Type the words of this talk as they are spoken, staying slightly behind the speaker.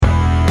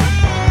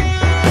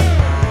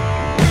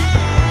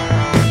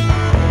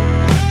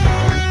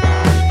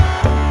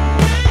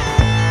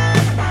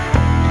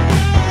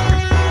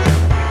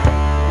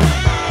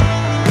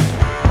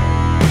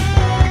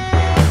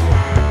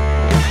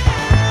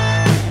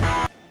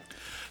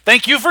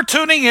Thank you for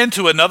tuning in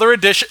to another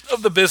edition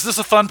of the Business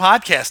of Fun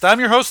podcast. I'm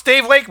your host,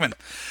 Dave Wakeman.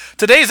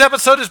 Today's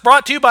episode is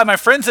brought to you by my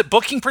friends at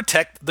Booking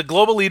Protect, the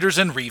global leaders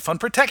in refund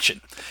protection.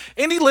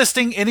 Any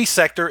listing, any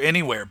sector,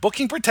 anywhere,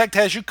 Booking Protect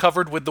has you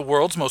covered with the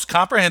world's most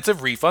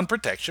comprehensive refund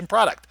protection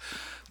product.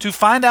 To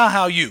find out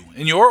how you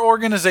and your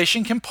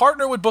organization can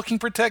partner with Booking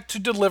Protect to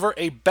deliver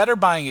a better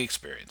buying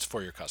experience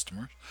for your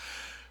customers,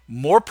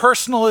 more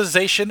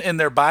personalization in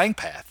their buying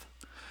path,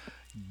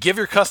 give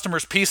your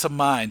customers peace of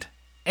mind,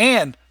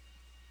 and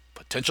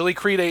potentially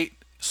create a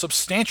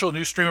substantial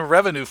new stream of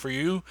revenue for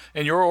you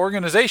and your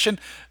organization,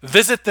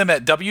 visit them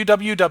at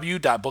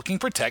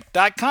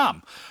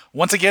www.bookingprotect.com.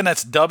 Once again,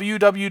 that's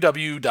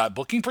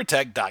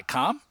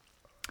www.bookingprotect.com.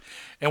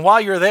 And while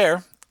you're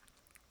there,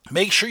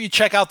 make sure you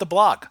check out the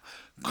blog.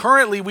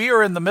 Currently, we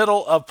are in the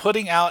middle of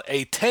putting out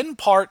a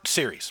 10-part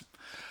series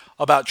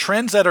about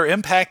trends that are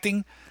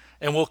impacting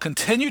and will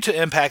continue to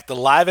impact the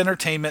live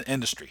entertainment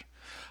industry.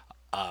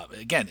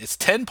 Again, it's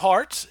 10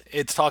 parts.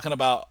 It's talking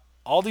about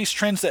all these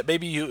trends that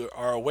maybe you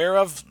are aware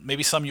of,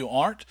 maybe some you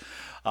aren't.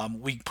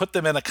 We put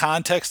them in a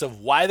context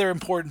of why they're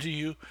important to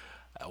you,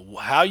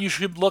 how you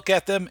should look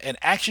at them, and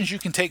actions you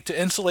can take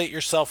to insulate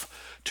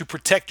yourself to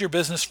protect your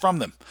business from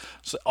them.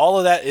 So all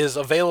of that is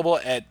available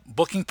at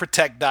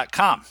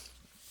bookingprotect.com.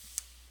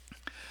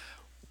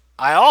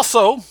 I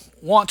also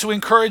want to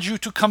encourage you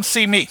to come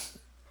see me.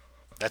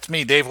 That's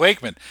me, Dave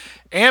Wakeman,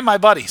 and my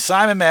buddy,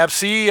 Simon Mabb,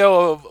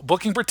 CEO of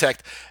Booking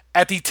Protect,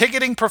 at the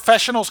Ticketing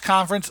Professionals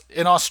Conference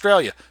in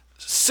Australia,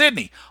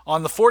 Sydney,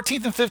 on the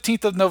 14th and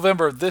 15th of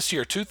November of this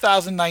year,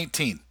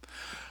 2019.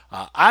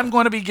 I'm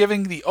going to be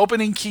giving the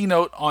opening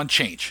keynote on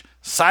change.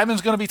 Simon's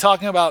going to be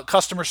talking about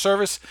customer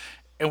service,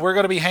 and we're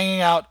going to be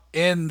hanging out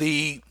in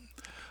the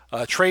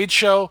trade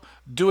show,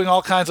 doing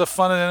all kinds of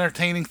fun and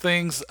entertaining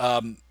things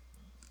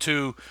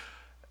to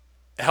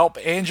help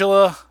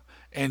Angela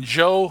and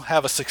Joe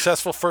have a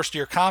successful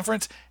first-year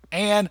conference,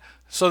 and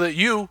so that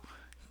you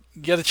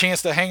get a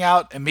chance to hang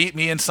out and meet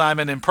me and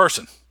Simon in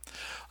person.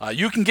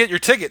 You can get your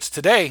tickets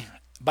today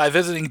by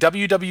visiting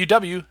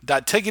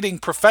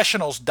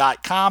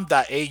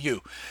www.ticketingprofessionals.com.au.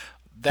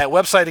 That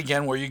website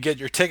again where you get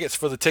your tickets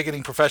for the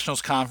Ticketing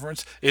Professionals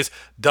Conference is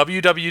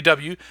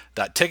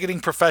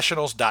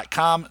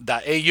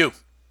www.ticketingprofessionals.com.au.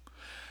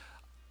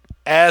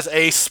 As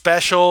a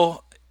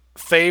special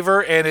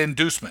favor and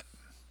inducement,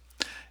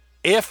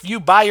 if you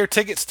buy your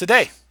tickets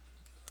today,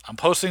 I'm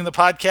posting the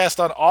podcast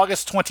on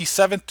August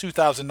 27th,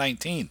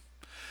 2019.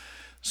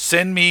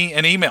 Send me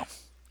an email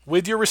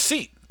with your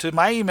receipt to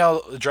my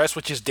email address,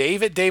 which is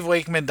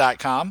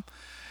dave@davewakeman.com,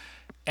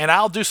 and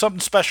I'll do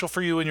something special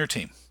for you and your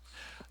team.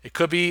 It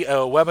could be a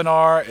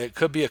webinar, it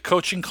could be a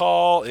coaching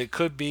call, it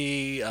could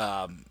be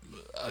a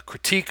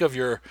critique of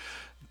your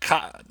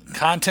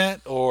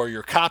content or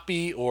your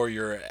copy or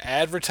your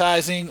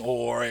advertising,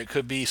 or it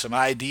could be some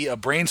idea, a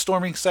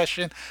brainstorming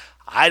session.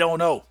 I don't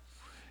know.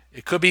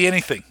 It could be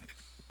anything.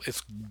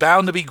 It's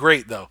bound to be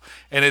great, though.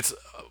 And it's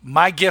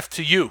my gift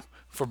to you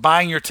for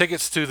buying your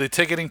tickets to the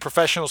Ticketing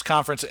Professionals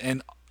Conference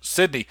in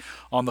Sydney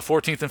on the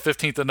 14th and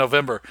 15th of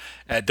November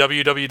at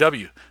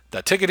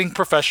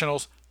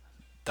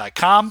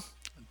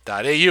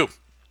www.ticketingprofessionals.com.au.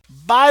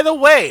 By the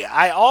way,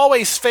 I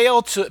always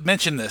fail to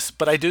mention this,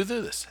 but I do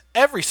this.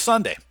 Every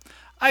Sunday,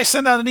 I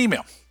send out an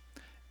email.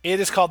 It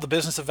is called The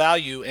Business of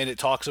Value, and it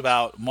talks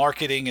about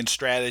marketing and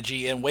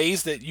strategy and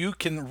ways that you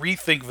can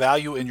rethink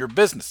value in your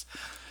business.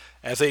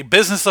 As a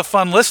Business of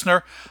Fun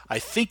listener, I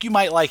think you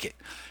might like it.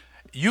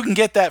 You can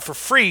get that for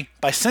free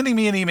by sending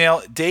me an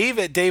email,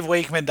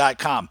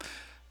 dave@davewakeman.com.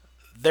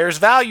 There's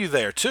value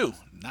there, too.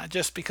 Not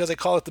just because I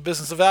call it the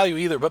Business of Value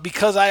either, but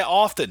because I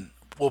often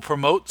will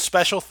promote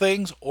special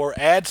things or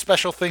add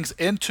special things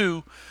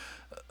into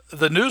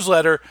the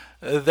newsletter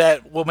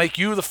that will make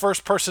you the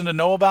first person to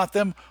know about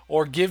them,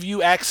 or give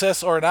you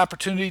access or an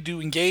opportunity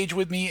to engage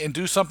with me and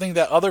do something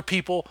that other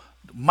people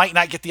might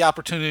not get the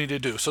opportunity to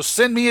do. So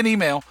send me an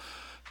email,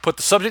 put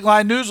the subject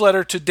line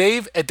newsletter to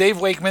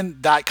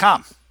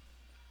dave@davewakeman.com,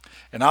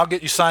 and I'll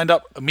get you signed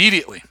up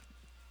immediately.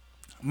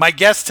 My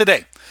guest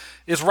today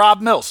is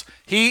Rob Mills.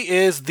 He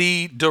is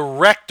the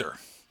director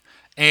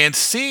and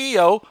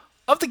CEO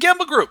of the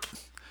Gemba Group.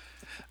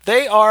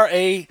 They are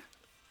a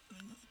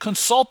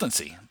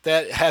consultancy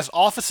that has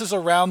offices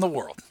around the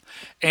world.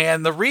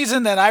 And the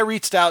reason that I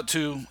reached out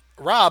to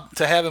Rob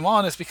to have him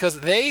on is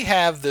because they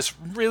have this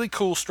really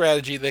cool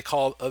strategy they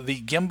call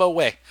the Gemba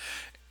Way.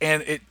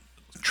 And it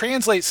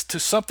translates to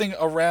something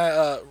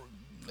around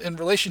in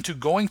relation to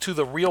going to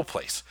the real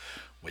place,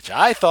 which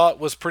I thought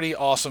was pretty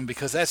awesome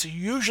because that's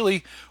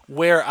usually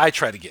where I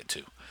try to get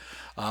to.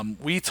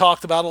 We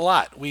talked about a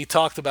lot. We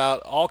talked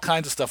about all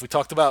kinds of stuff. We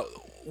talked about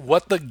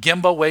what the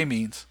Gemba Way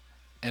means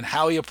and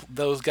how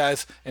those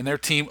guys and their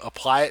team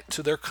apply it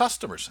to their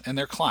customers and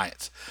their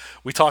clients.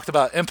 We talked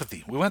about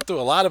empathy. We went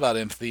through a lot about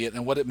empathy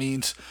and what it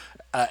means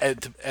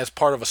as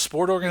part of a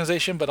sport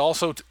organization, but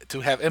also to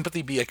have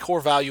empathy be a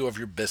core value of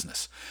your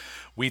business.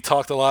 We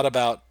talked a lot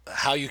about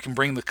how you can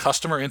bring the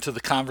customer into the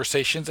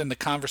conversations and the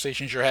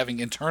conversations you're having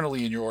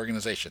internally in your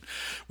organization.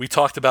 We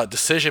talked about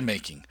decision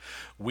making.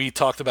 We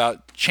talked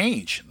about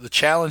change, the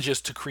challenges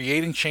to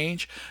creating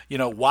change,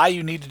 why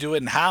you need to do it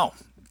and how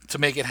to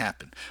make it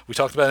happen. We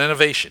talked about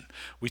innovation.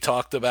 We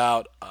talked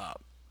about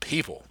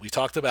people. We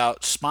talked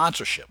about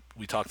sponsorship.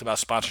 We talked about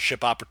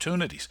sponsorship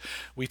opportunities.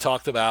 We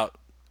talked about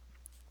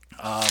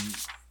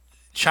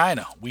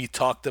China. We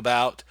talked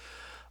about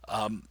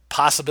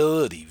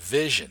possibility,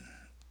 vision,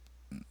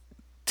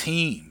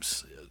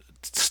 teams,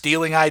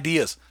 stealing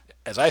ideas,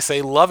 as I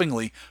say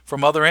lovingly,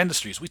 from other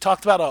industries. We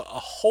talked about a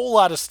whole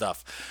lot of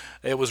stuff.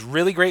 It was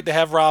really great to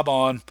have Rob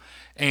on,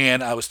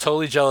 and I was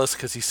totally jealous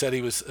because he said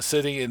he was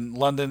sitting in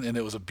London, and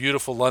it was a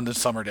beautiful London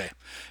summer day.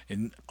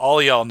 And all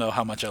of y'all know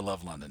how much I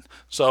love London.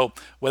 So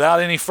without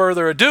any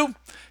further ado,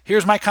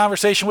 here's my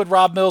conversation with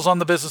Rob Mills on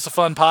the Business of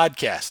Fun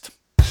podcast.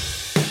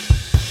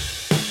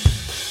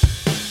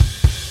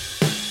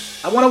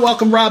 I want to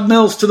welcome Rob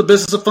Mills to the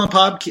Business of Fun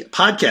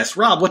podcast.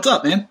 Rob, what's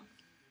up, man?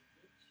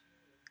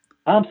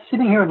 I'm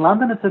sitting here in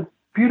London. It's a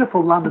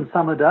beautiful London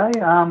summer day,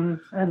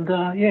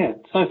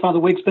 so far the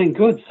week's been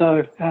good.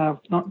 So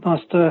nice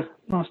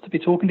to be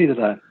talking to you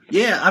today.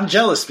 Yeah, I'm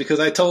jealous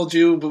because I told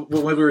you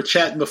when we were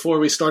chatting before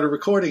we started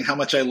recording how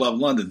much I love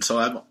London. So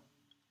I'm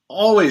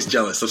always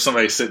jealous of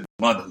somebody sitting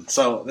in London.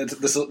 So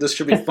this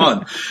should be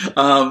fun.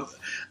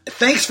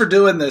 Thanks for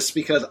doing this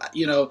because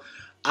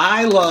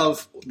I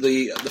love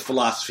the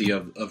philosophy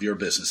of your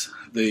business.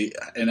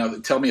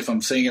 Tell me if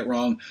I'm saying it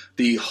wrong.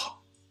 The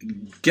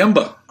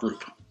Gemba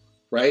Group,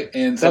 right?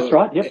 And so, that's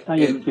right. Yep.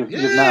 You've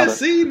nailed it.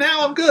 See,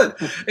 now I'm good.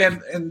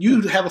 And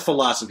you have a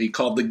philosophy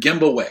called the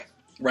Gemba Way,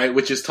 right?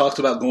 Which is talks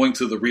about going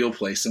to the real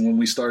place. And when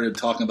we started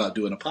talking about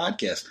doing a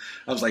podcast,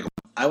 I was like,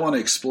 I want to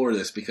explore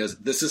this because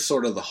this is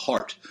sort of the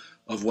heart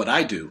of what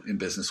I do in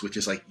business, which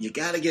is like you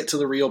got to get to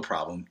the real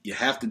problem. You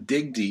have to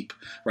dig deep,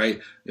 right?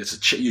 You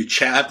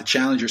have to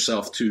challenge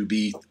yourself to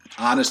be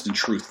honest and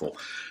truthful.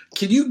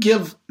 Can you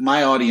give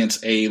my audience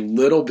a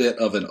little bit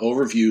of an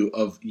overview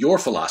of your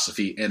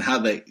philosophy and how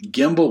the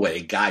Gemba Way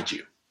guides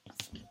you?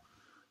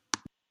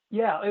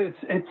 Yeah,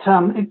 it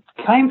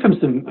came from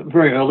some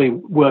very early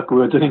work we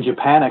were doing in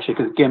Japan, actually,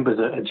 because Gemba is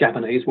a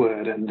Japanese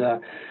word, and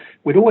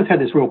we'd always had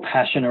this real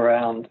passion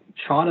around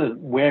trying to,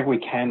 wherever we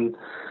can,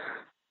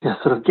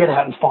 sort of get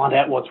out and find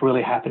out what's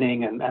really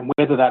happening, and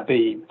whether that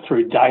be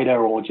through data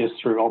or just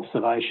through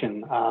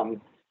observation,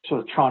 sort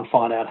of try and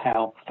find out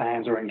how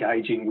fans are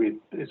engaging with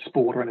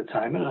sport or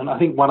entertainment. And I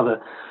think one of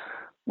the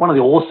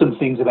awesome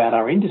things about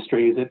our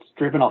industry is it's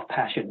driven off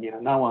passion.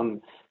 No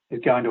one is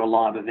going to a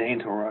live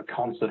event or a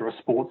concert or a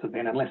sports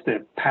event unless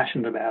they're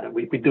passionate about it.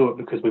 We do it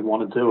because we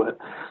want to do it.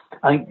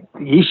 I think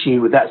the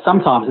issue with that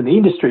sometimes in the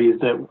industry is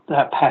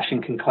that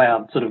passion can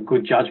cloud sort of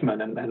good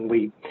judgment, and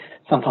we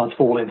sometimes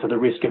fall into the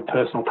risk of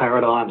personal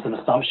paradigms and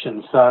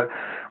assumptions. So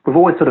we've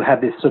always sort of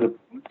had this sort of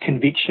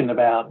conviction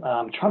about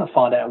trying to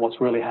find out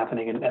what's really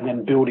happening and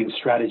then building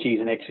strategies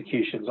and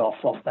executions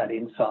off that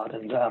insight.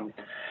 And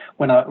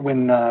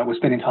when we're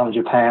spending time in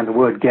Japan, the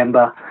word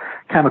Gemba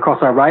came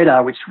across our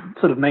radar, which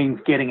sort of means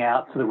getting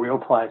out to the real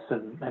place.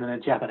 And in a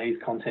Japanese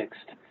context,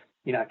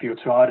 if you're a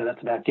trader,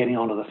 that's about getting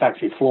onto the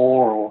factory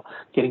floor or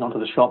getting onto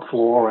the shop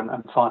floor and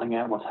finding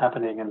out what's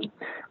happening. And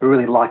we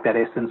really like that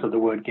essence of the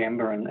word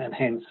Gemba, and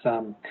hence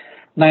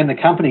named the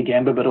company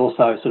Gemba, but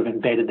also sort of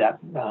embedded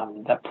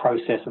that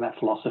process and that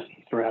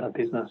philosophy throughout our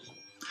business.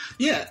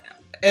 Yeah,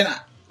 and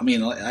I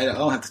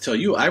don't have to tell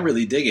you, I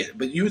really dig it.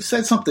 But you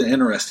said something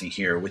interesting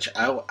here, which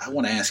I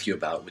want to ask you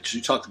about, which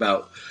you talked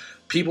about.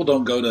 People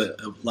don't go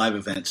to live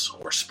events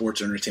or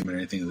sports or entertainment or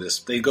anything like this.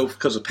 They go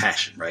because of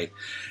passion, right?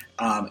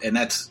 And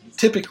that's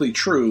typically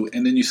true.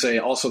 And then you say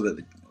also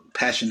that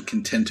passion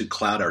can tend to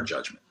cloud our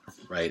judgment.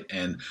 Right.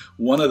 And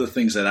one of the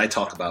things that I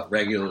talk about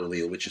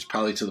regularly, which is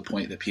probably to the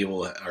point that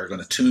people are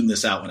going to tune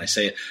this out when I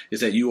say it, is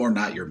that you are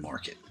not your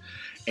market.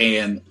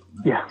 And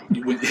yeah.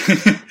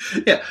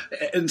 Yeah.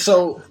 And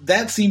so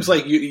that seems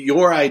like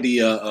your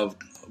idea of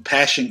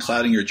passion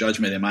clouding your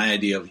judgment and my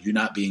idea of you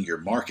not being your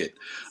market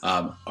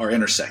are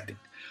intersecting.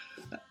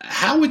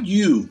 How would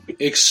you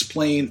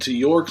explain to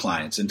your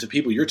clients and to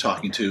people you're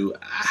talking to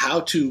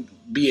how to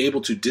be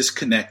able to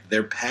disconnect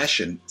their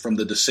passion from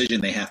the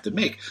decision they have to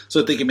make so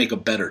that they can make a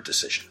better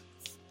decision?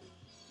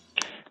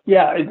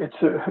 Yeah,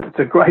 it's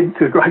a great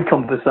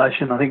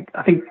conversation. I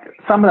think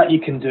some of that you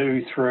can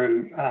do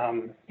through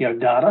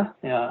data,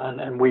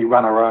 and we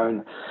run our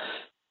own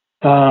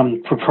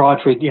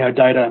proprietary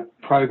data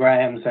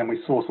programs, and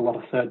we source a lot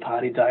of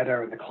third-party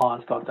data, and the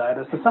client's got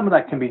data. So some of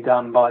that can be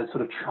done by sort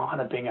of trying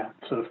to bring a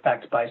sort of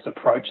fact-based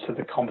approach to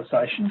the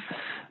conversation.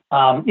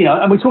 And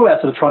we talk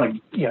about sort of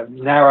trying to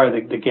narrow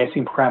the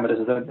guessing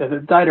parameters.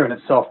 The data in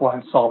itself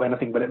won't solve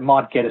anything, but it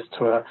might get us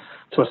to a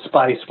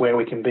space where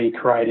we can be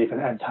creative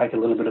and take a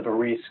little bit of a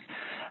risk.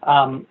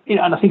 And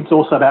I think it's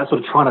also about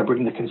sort of trying to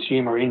bring the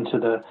consumer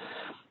into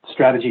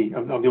strategy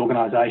of the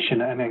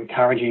organisation and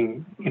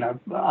encouraging,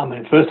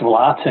 first of all,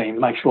 our team,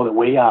 make sure that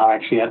we are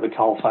actually at the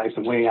coalface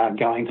and we are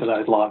going to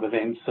those live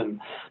events and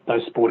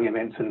those sporting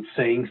events and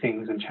seeing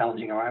things and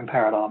challenging our own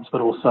paradigms, but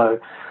also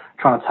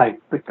trying to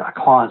take our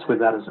clients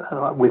with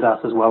us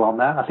as well on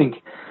that. I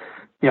think,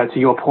 to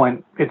your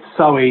point, it's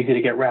so easy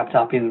to get wrapped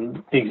up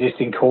in the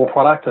existing core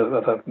product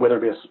of whether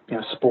it be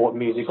a sport,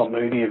 music or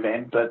movie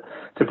event, but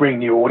to bring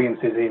new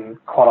audiences in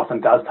quite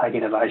often does take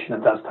innovation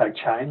and does take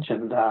change.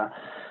 And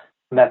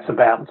that's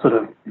about sort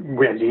of,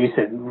 as you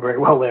said very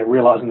well there,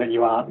 realising that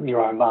you aren't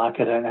your own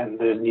market and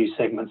there's new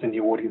segments and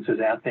new audiences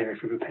out there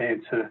if you're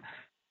prepared to,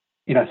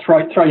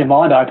 throw your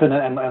mind open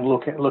and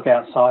look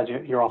outside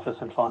your office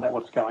and find out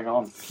what's going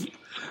on.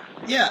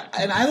 Yeah,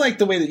 and I like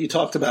the way that you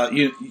talked about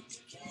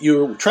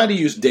you try to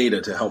use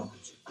data to help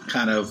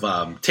kind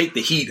of take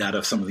the heat out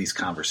of some of these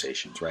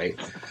conversations, right?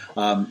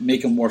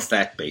 Make them more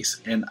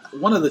fact-based. And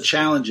one of the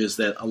challenges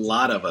that a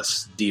lot of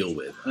us deal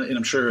with, and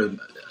I'm sure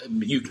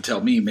you can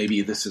tell me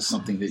maybe this is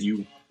something that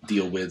you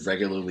deal with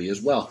regularly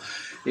as well,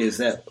 is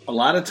that a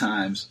lot of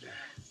times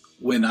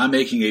when I'm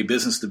making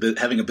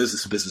having a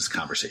business-to-business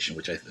conversation,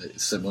 which is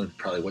similar to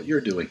probably what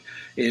you're doing,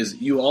 is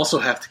you also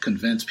have to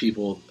convince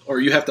people, or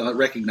you have to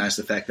recognize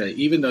the fact that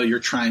even though you're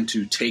trying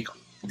to take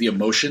the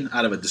emotion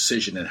out of a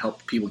decision and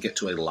help people get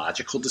to a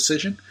logical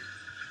decision,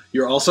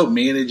 you're also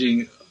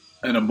managing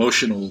an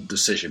emotional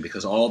decision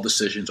because all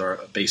decisions are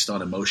based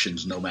on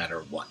emotions no matter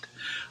what.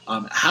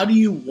 How do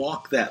you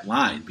walk that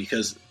line?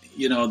 Because,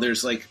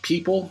 there's like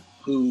people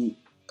who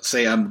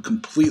say, I'm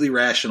completely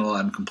rational,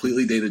 I'm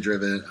completely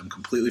data-driven, I'm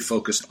completely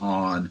focused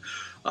on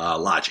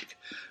logic.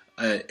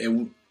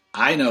 And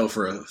I know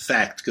for a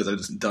fact, because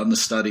I've done the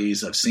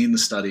studies, I've seen the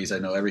studies, I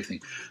know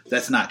everything.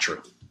 That's not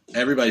true.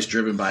 Everybody's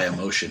driven by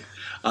emotion.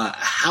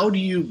 How do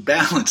you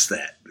balance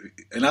that?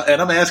 And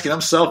I'm asking,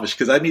 I'm selfish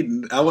because I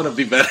want to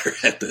be better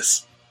at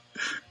this.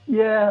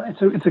 Yeah,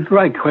 it's a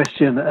great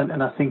question,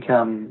 and I think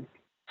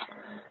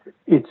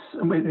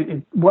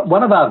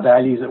one of our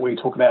values that we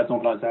talk about as an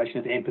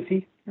organisation is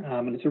empathy,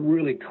 and it's a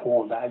really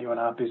core value in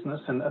our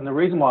business. And the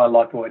reason why I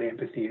like the word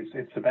empathy is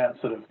it's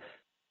about sort of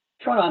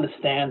trying to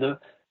understand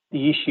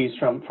the issues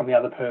from the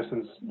other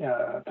person's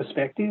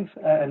perspective,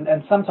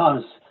 and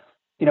sometimes,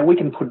 we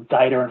can put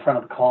data in front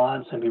of the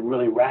clients and be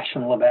really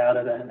rational about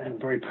it and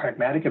very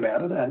pragmatic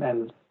about it,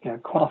 and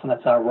quite often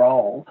that's our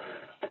role.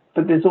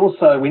 But there's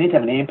also, we need to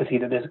have an empathy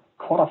that there's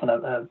quite often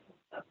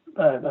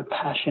a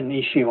passion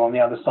issue on the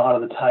other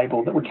side of the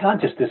table that we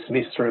can't just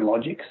dismiss through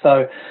logic.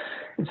 So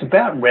it's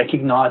about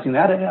recognising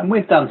that, and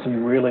we've done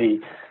some really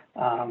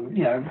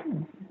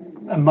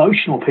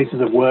emotional pieces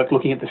of work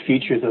looking at the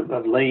futures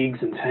of leagues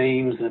and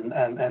teams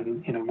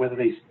and whether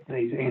these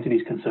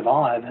entities can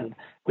survive. And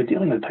we're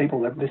dealing with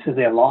people that this is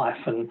their life,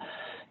 and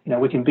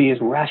we can be as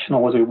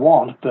rational as we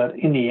want, but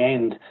in the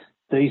end,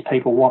 these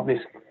people want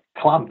this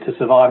club to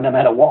survive no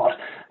matter what.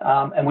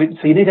 So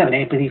you need to have an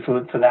empathy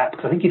for that,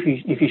 because I think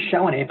if you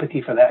show an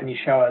empathy for that and you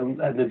show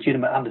a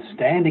legitimate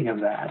understanding of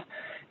that,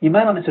 you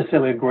may not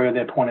necessarily agree with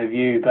their point of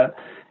view, but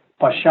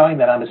by showing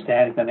that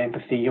understanding and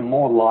empathy, you're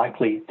more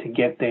likely to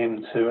get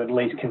them to at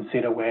least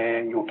consider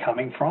where you're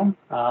coming from.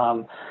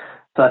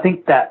 So I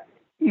think that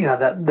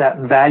that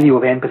value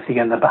of empathy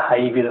and the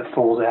behaviour that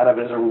falls out of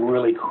it is a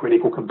really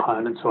critical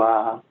component to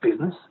our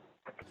business.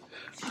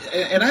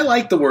 And I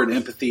like the word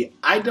empathy.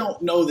 I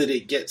don't know that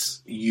it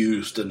gets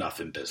used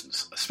enough in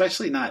business,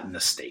 especially not in the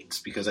States,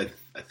 because I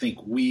think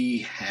we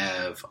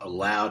have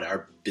allowed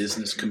our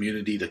business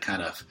community to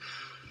kind of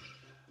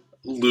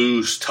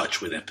lose touch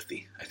with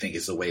empathy, I think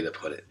is the way to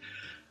put it.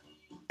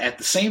 At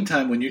the same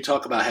time, when you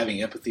talk about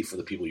having empathy for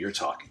the people you're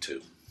talking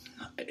to,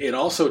 it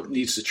also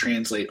needs to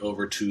translate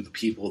over to the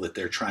people that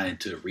they're trying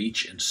to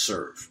reach and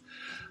serve.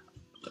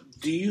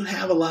 Do you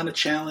have a lot of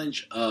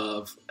challenge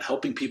of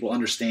helping people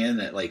understand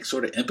that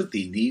sort of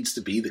empathy needs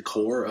to be the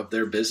core of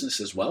their business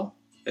as well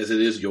as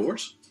it is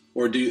yours?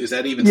 Or is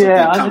that even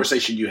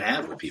conversation you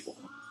have with people?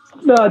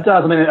 No, it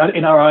does. I mean,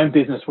 in our own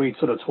business, we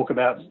sort of talk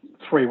about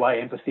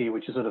three-way empathy,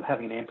 which is sort of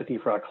having an empathy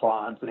for our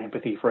clients, an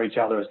empathy for each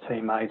other as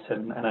teammates,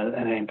 and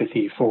an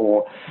empathy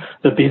for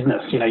the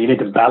business. You need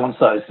to balance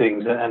those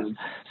things. And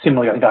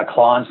similarly, I think our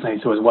clients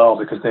need to as well,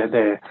 because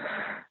they're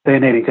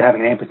needing to have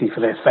an empathy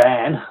for their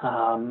fan,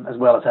 as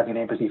well as having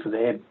an empathy for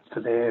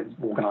their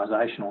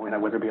organisation, or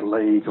whether it be a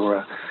league or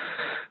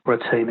a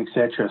team,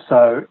 etc.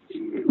 So,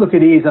 look,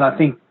 it is, and I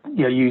think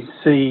you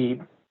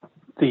see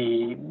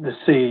the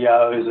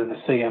CEOs and the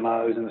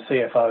CMOs and the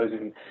CFOs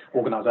in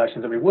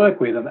organisations that we work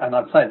with, and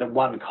I'd say that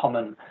one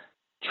common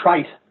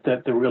trait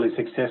that the really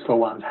successful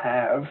ones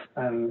have,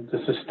 and the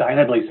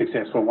sustainably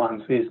successful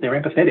ones, is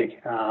they're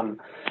empathetic.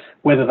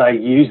 Whether they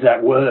use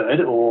that word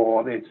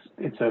or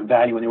it's a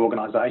value in the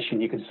organisation,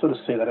 you can sort of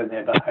see that in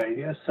their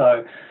behaviour.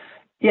 So,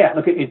 yeah,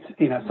 look, it's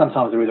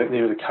sometimes there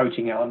is a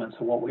coaching element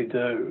to what we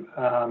do.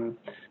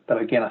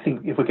 But again, I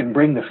think if we can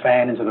bring the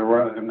fan into the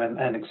room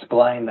and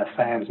explain the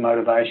fan's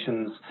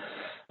motivations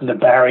and the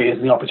barriers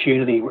and the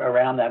opportunity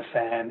around that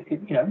fan,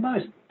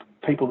 most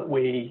people that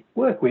we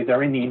work with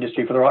are in the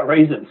industry for the right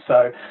reasons.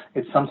 So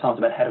it's sometimes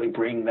about how do we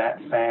bring that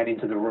fan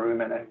into the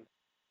room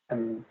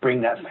and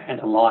bring that fan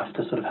to life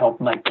to sort of help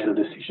make better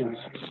decisions.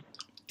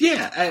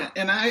 Yeah,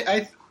 and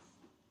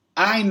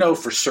I know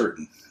for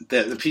certain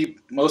that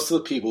most of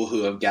the people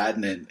who have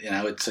gotten in, and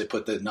I would say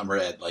put the number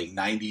at like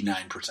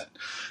 99%,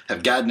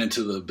 have gotten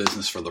into the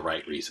business for the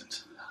right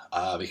reasons.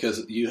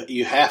 Because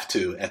you have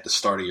to at the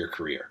start of your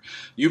career.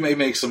 You may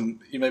make some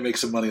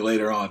money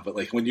later on, but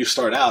like when you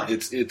start out,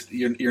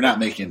 you're not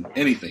making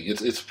anything.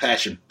 It's a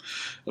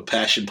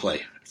passion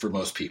play for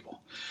most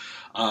people.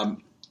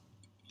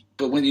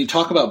 But when you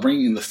talk about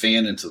bringing the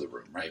fan into the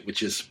room, right,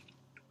 which is,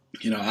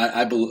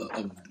 I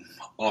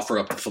offer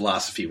up the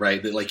philosophy,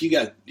 right, that like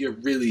you're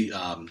really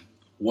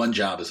one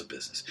job as a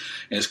business,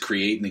 and it's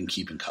creating and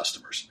keeping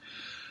customers.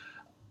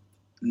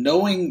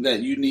 Knowing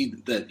that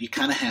you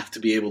kind of have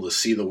to be able to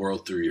see the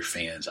world through your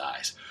fans'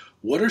 eyes.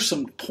 What are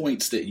some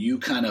points that you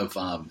kind of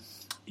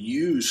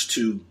use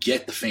to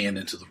get the fan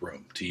into the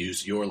room, to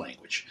use your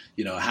language?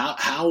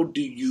 How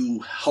do you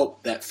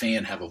help that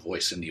fan have a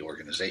voice in the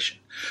organization?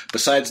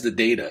 Besides the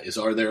data, is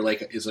there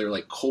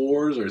like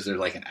cores, or is there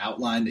like an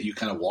outline that you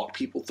kind of walk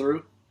people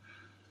through?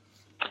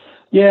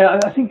 Yeah,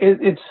 I think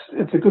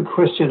it's a good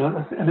question,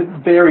 and it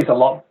varies a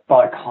lot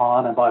by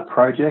client and by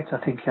project. I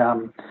think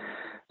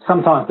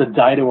sometimes the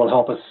data will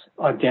help us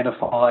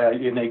identify a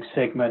unique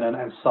segment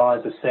and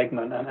size a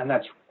segment, and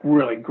that's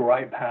really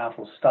great,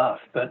 powerful stuff.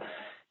 But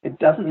it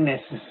doesn't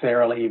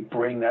necessarily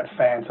bring that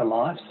fan to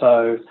life.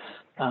 So,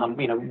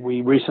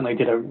 we recently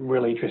did a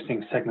really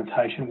interesting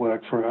segmentation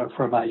work for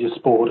a major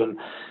sport, and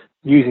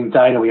using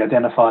data, we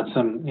identified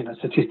some,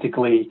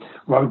 statistically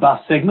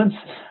robust segments.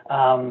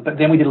 But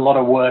then we did a lot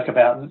of work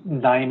about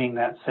naming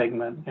that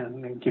segment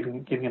and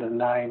giving it a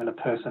name and a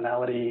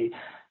personality.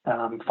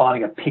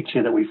 Finding a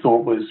picture that we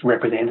thought was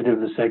representative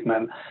of the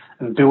segment,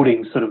 and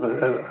building sort of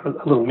a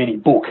little mini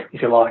book,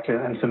 if you like,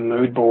 and some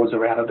mood boards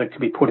around it that could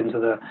be put into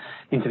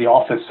the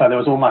office. So there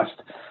was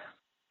almost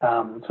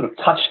sort of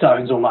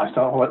touchstones almost.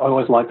 I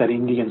always like that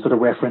Indian sort of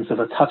reference of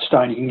a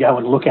touchstone. You can go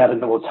and look at it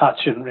and it will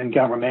touch and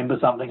go and remember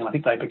something. And I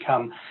think they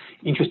become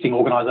interesting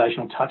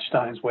organisational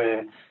touchstones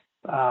where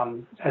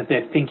as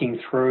they're thinking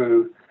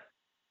through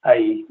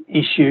a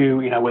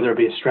issue, whether it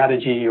be a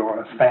strategy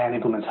or a fan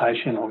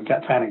implementation or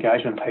fan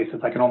engagement piece,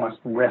 that they can almost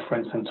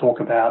reference and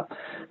talk about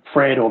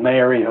Fred or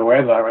Mary or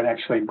whoever and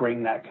actually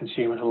bring that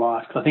consumer to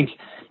life. Because I think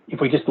if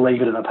we just leave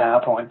it in a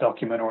PowerPoint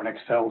document or an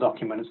Excel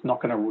document, it's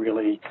not going to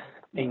really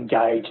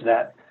engage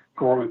that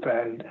group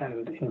and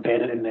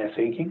embed it in their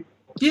thinking.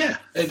 Yeah,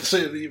 and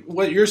so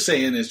what you're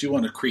saying is you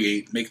want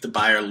to make the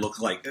buyer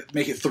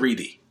make it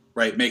 3D,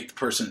 right? Make the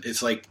person,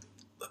 it's like,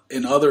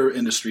 in other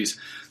industries,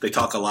 they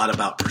talk a lot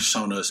about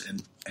personas,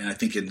 and I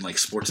think in like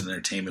sports and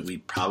entertainment, we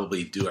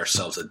probably do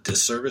ourselves a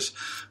disservice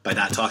by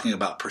not talking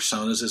about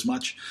personas as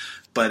much.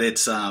 But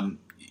it's,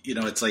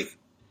 it's like,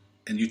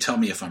 and you tell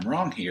me if I'm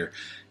wrong here,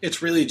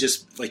 it's really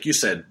just, like you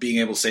said, being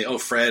able to say, oh,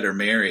 Fred or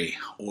Mary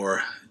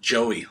or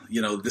Joey,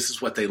 this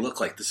is what they look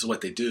like, this is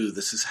what they do,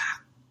 this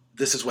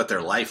is what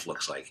their life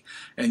looks like.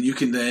 And you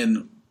can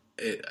then,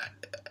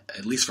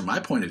 at least from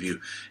my point of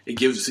view,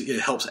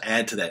 it helps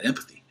add to that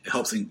empathy. It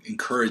helps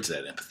encourage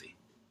that empathy.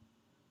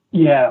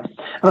 Yeah,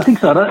 I think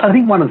so. I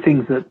think one of the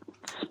things that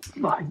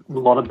a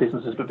lot of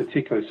businesses, but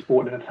particularly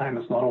sport and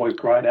entertainment, is not always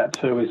great at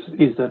too,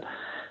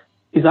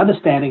 is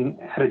understanding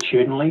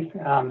attitudinally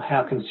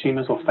how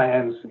consumers or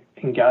fans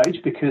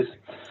engage. Because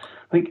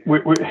I think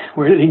we're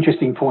at an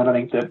interesting point. I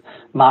think that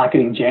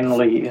marketing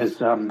generally is,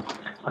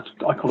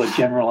 I call it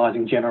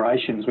generalising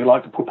generations. We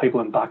like to put people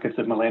in buckets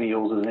of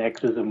millennials and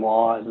X's and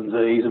Y's and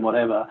Z's and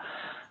whatever.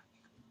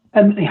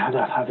 And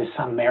there's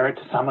some merit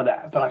to some of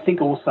that, but I think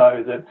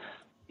also that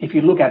if you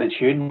look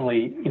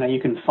attitudinally,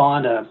 you can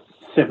find a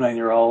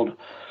 17-year-old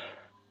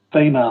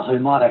female who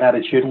might have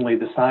attitudinally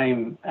the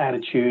same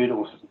attitude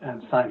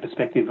and same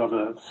perspective of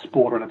a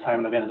sport or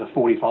entertainment event as a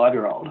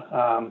 45-year-old.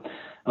 And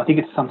I think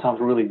it's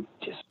sometimes really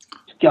just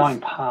going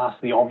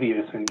past the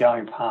obvious and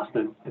going past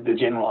the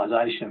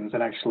generalisations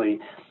and actually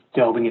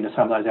delving into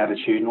some of those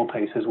attitudinal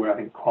pieces where I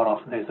think quite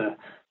often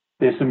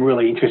there's some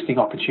really interesting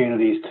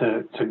opportunities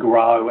to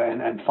grow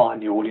and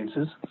find the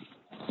audiences.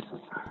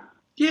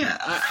 Yeah,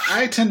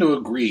 I tend to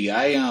agree.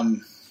 I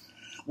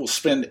will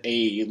spend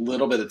a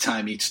little bit of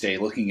time each day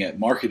looking at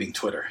marketing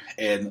Twitter,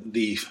 and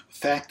the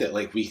fact that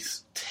like we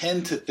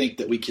tend to think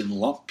that we can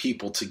lump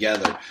people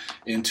together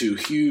into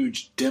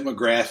huge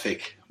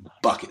demographic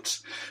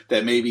buckets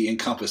that maybe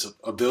encompass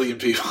a billion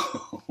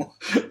people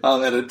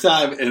at a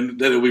time, and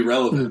that it'll be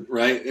relevant,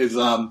 right?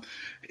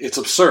 It's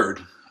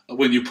absurd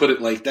when you put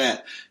it like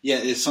that. Yeah,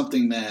 it's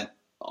something that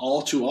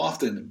all too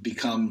often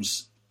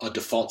becomes a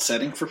default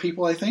setting for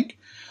people, I think.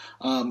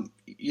 And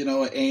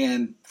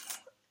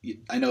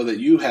I know that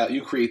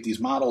you create these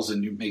models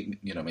and you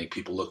make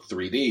people look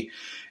 3D.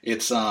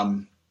 It's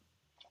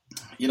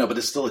but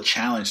it's still a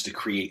challenge to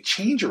create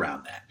change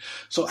around that.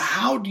 So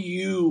how do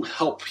you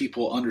help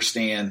people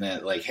understand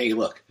that, like, hey,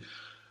 look,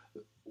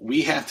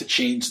 we have to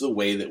change the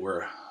way that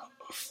we're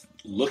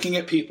looking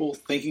at people,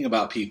 thinking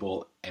about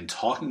people, and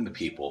talking to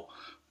people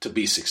to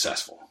be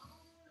successful.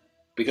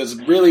 Because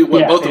really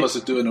what both of us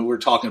are doing, we're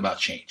talking about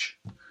change.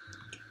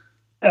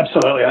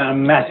 Absolutely. A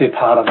massive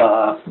part of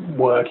our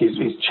work is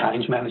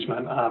change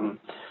management.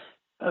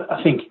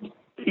 I think,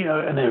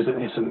 and there's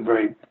some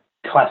very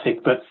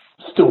classic but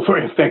still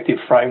very effective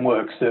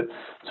frameworks that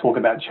talk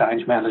about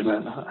change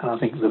management. And I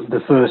think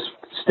the first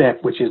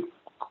step, which is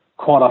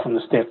quite often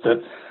the step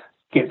that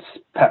gets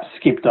perhaps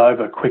skipped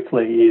over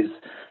quickly, is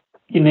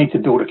you need to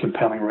build a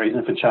compelling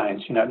reason for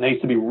change. It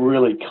needs to be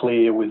really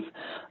clear with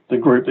the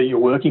group that you're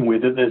working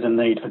with that there's a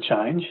need for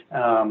change.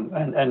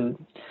 And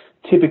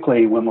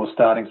typically when we're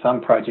starting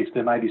some projects,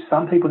 there may be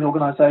some people in the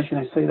organisation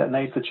who see that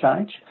need for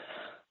change,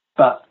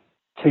 but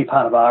key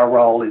part of our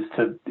role is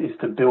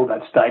to build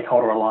that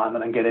stakeholder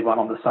alignment and get everyone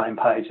on the same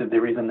page that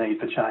there is a need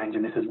for change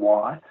and this is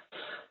why.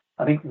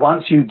 I think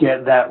once you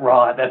get that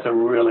right, that's a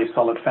really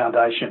solid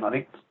foundation. I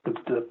think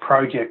the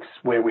projects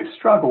where we've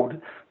struggled,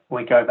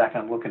 when we go back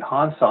and look in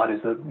hindsight,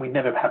 is that we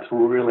never perhaps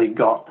really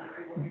got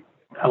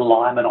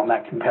alignment on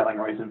that compelling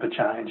reason for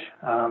change.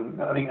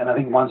 I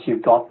think once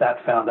you've got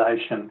that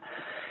foundation,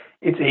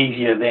 it's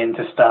easier then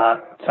to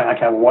start saying,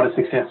 okay, well, what does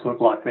success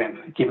look like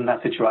then? Given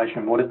that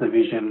situation, what is the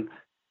vision?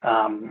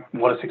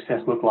 What does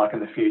success look like in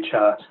the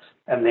future?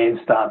 And then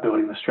start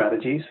building the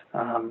strategies.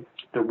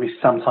 The risk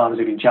sometimes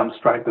if you jump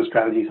straight to the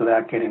strategies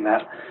without getting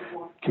that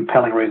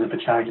compelling reason for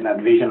change and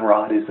that vision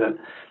right is that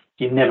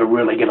you never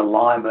really get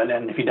alignment.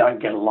 And if you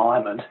don't get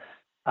alignment,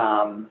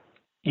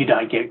 you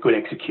don't get good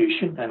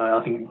execution. And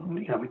I think,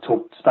 we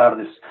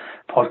started this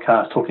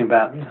podcast talking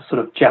about sort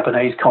of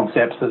Japanese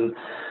concepts, and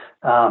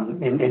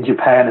in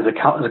Japan there's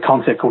a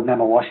concept called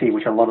namawashi,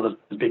 which a lot of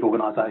the big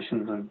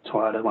organisations, and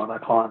Toyota, one of our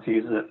clients,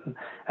 uses it.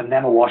 And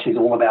namawashi is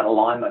all about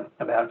alignment,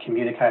 about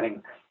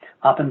communicating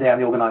up and down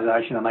the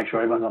organisation and make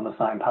sure everyone's on the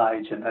same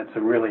page. And that's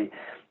a really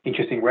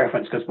interesting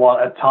reference, because while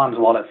it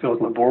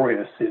feels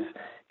laborious, is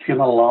if you're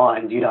not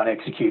aligned, you don't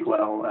execute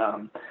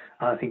well.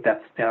 I think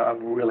that's a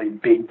really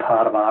big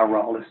part of our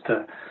role, is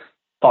to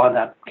find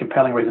that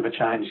compelling reason for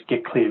change,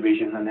 get clear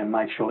vision, and then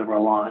make sure that we're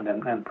aligned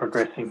and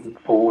progressing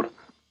forward.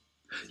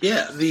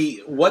 Yeah,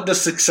 the what does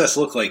success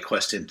look like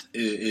question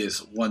is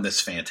one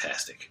that's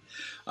fantastic.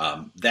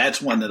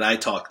 That's one that I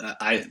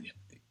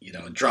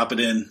drop it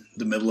in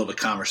the middle of a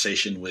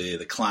conversation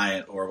with a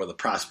client or with a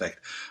prospect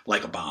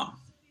like a bomb.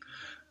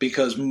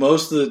 Because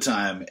most of the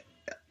time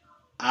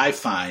I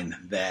find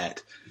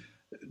that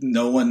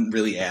no one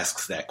really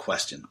asks that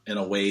question in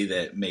a way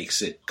that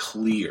makes it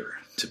clear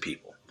to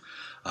people.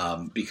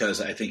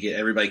 Because I think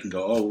everybody can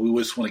go, oh, we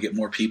just want to get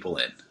more people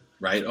in.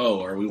 Right? Oh,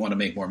 or we want to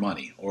make more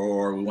money,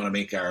 or we want to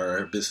make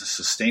our business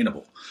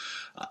sustainable.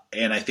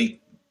 And I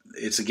think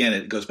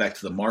it goes back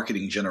to the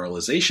marketing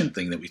generalization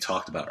thing that we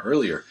talked about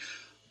earlier,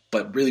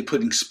 but really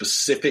putting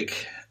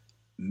specific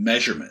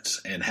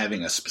measurements and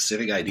having a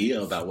specific idea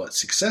about what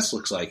success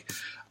looks like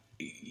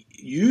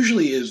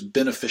usually is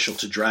beneficial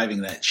to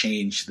driving that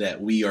change that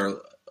we are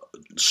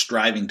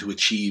striving to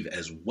achieve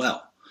as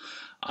well.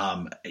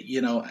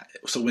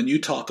 So when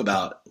you talk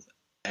about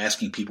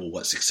asking people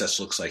what success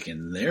looks like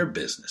in their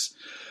business,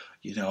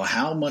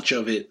 how much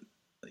of it,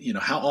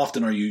 how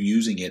often are you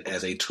using it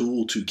as a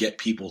tool to get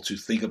people to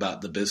think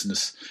about the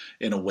business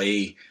in a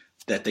way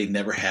that they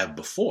never have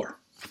before?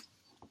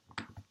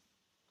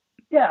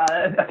 Yeah,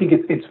 I think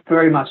it's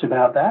very much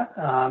about that,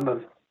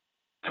 of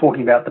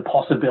talking about the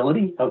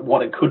possibility of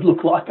what it could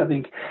look like, I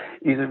think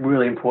is a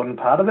really important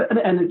part of it.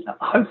 And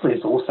hopefully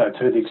it's also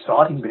too the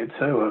exciting bit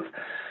too of,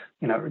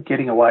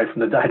 getting away from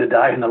the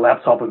day-to-day and the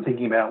laptop and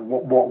thinking about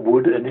what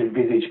would an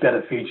envisaged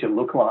better future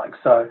look like.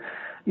 So,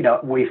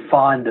 we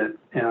find that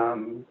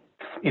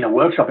in a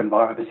workshop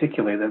environment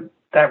particularly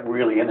that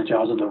really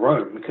energizes the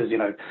room, because,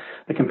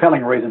 the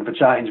compelling reason for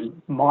change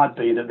might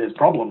be that there's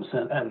problems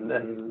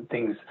and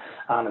things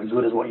aren't as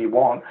good as what you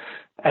want.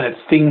 And it's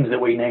things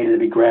that we need to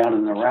be grounded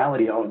in the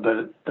reality of.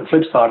 But the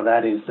flip side of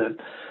that is that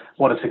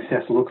what does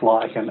success look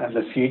like, and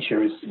the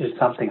future is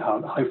something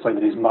hopefully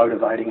that is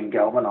motivating and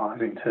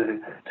galvanising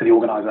to the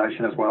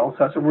organisation as well.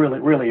 So it's a really,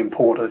 really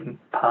important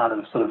part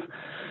of sort of,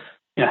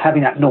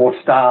 having that North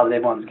Star that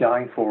everyone's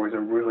going for is a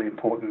really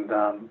important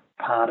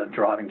part of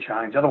driving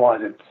change.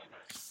 Otherwise, it's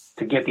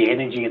to get the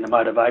energy and the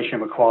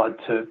motivation required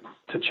to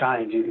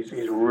change is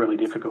really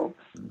difficult.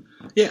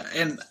 Yeah,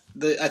 and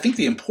I think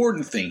the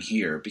important thing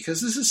here,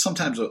 because this is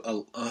sometimes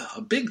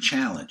a big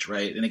challenge,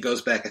 right? And it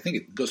goes back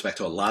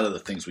to a lot of the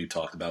things we've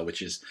talked about,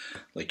 which is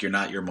like you're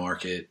not your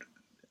market,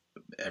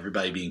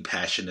 everybody being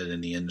passionate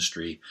in the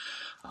industry,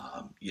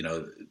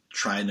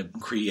 trying to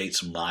create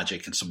some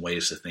logic and some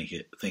ways to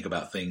think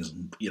about things,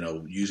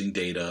 using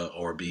data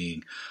or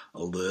being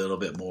a little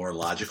bit more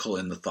logical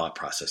in the thought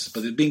process,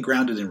 but it being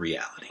grounded in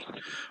reality,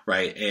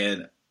 right?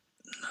 And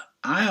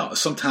I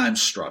sometimes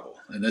struggle,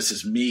 and this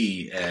is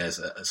me as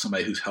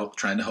somebody who's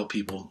trying to help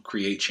people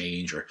create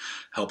change or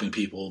helping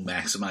people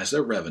maximize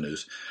their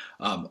revenues,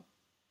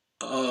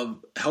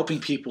 of helping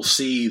people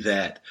see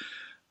that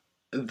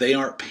they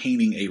aren't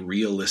painting a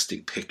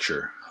realistic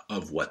picture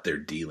of what they're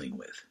dealing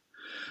with.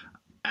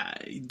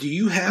 Do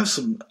you have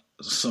some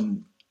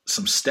some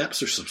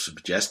steps or some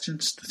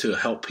suggestions to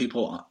help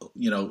people,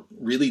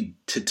 really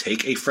to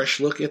take a fresh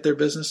look at their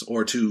business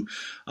or to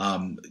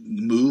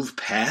move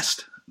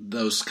past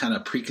those kind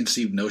of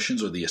preconceived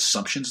notions or the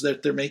assumptions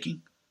that they're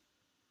making?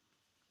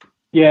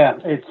 Yeah,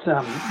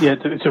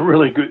 it's a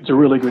really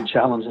good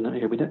challenge, and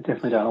we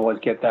definitely don't always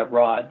get that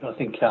right. But I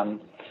think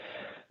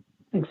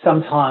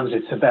sometimes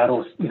it's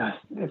about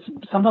it's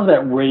sometimes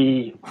about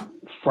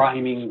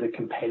reframing the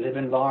competitive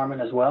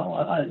environment as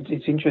well.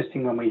 It's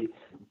interesting when we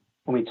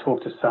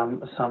talk to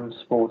some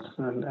sports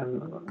and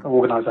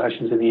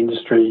organisations in the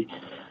industry,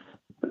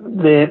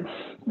 their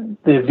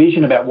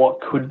vision about what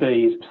could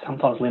be is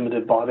sometimes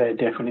limited by their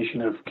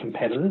definition of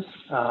competitors.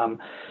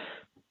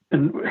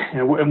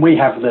 And we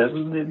have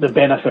the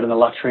benefit and the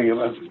luxury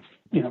of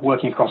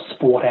working across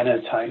sport and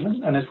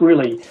entertainment, and it's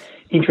really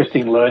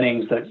interesting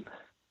learnings that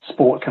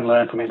sport can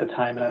learn from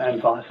entertainment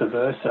and vice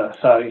versa.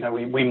 So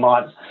we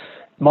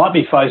might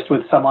be faced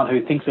with someone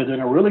who thinks they're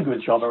doing a really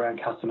good job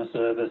around customer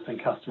service and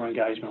customer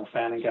engagement or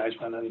fan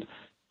engagement, and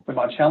we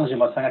might challenge them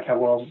by saying, okay,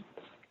 well,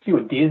 if you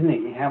were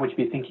Disney, how would you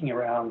be thinking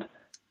around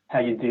how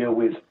you deal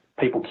with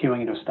people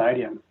queuing into a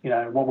stadium?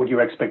 What would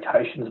your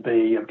expectations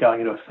be of going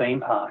into a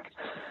theme park?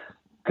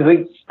 Because I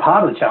think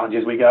part of the challenge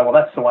is we go, well,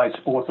 that's the way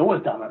sport's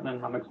always done it,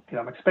 and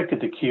I'm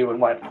expected to queue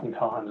and wait long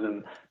times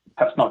and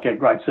perhaps not get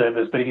great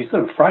service. But if you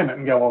sort of frame it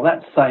and go, well,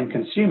 that same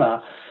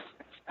consumer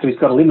who's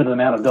got a limited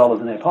amount of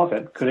dollars in their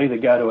pocket could either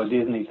go to a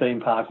Disney theme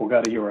park or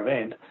go to your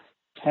event,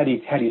 how do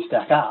you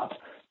stack up?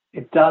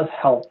 It does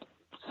help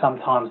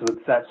sometimes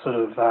with that sort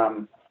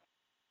of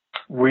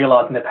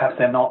realising that perhaps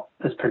they're not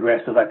as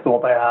progressive as they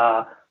thought they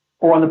are.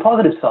 Or on the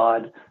positive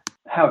side,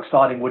 how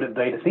exciting would it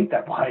be to think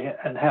that way,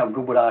 and how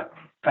good would our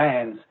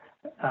fans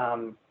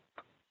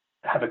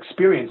have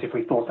experience if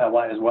we thought that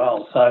way as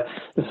well? So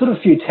there's sort of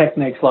a few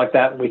techniques like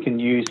that we can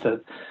use to,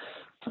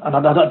 and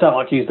I don't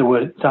like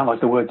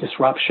the word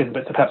disruption,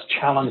 but to perhaps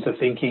challenge the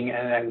thinking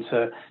and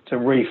to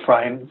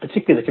reframe,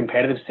 particularly the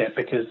competitive set,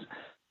 because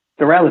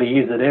the reality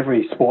is that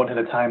every sport and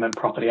entertainment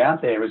property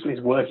out there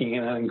is working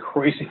in an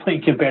increasingly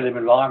competitive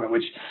environment,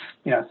 which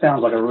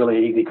sounds like a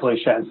really easy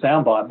cliche and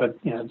soundbite,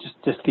 but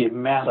just the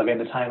amount of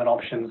entertainment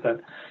options that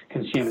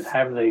consumers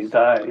have these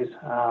days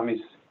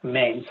is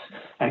immense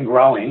and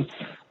growing.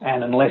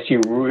 And unless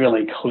you're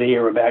really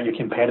clear about your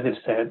competitive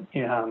set,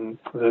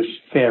 there's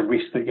a fair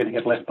risk that you're going to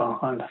get left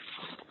behind.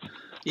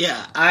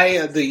 Yeah,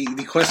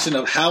 the question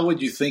of how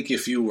would you think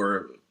if you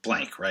were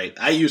blank, right?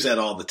 I use that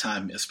all the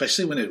time,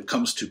 especially when it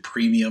comes to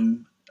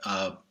premium,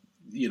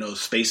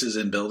 spaces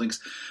and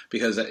buildings,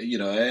 because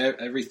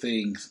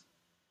everything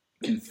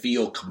can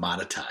feel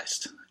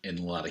commoditized in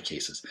a lot of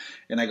cases.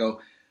 And I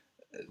go,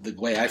 the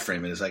way I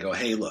frame it is I go,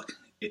 hey, look,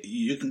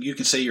 you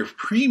can say you're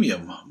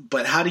premium,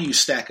 but how do you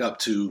stack up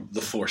to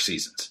the Four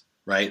Seasons,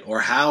 right? Or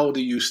how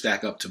do you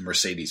stack up to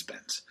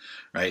Mercedes-Benz,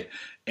 right?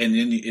 And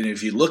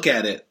if you look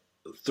at it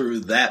through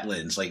that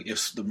lens, like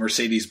if the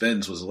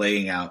Mercedes-Benz was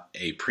laying out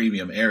a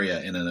premium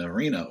area in an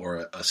arena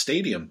or a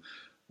stadium,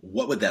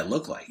 what would that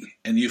look like?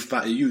 And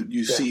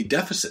you see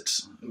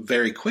deficits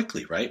very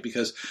quickly, right?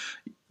 Because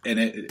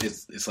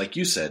it's like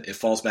you said, it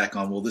falls back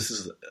on, well, this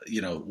is,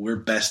 we're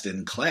best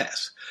in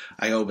class.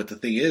 I go, but the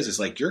thing is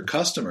like your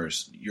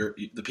customers,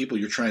 the people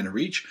you're trying to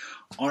reach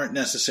aren't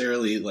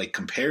necessarily like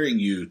comparing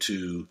you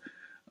to,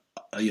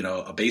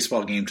 a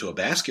baseball game to a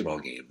basketball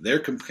game. They're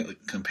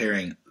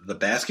comparing the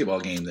basketball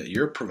game that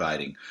you're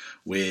providing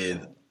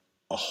with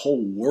a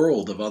whole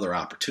world of other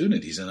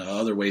opportunities and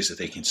other ways that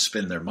they can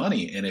spend their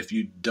money. And if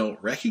you don't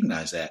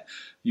recognize that,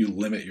 you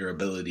limit your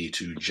ability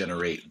to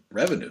generate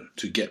revenue,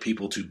 to get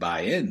people to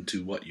buy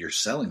into what you're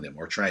selling them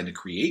or trying to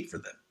create for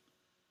them.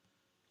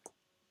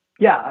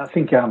 Yeah, I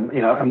think,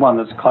 and one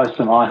that's close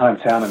to my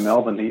hometown in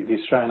Melbourne, the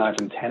Australian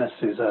Open Tennis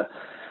is a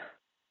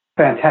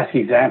fantastic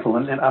example.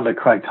 And under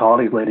Craig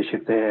Tiley's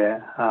leadership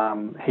there,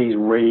 he's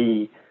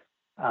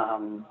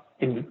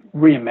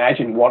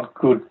reimagined what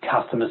good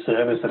customer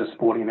service at a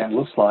sporting event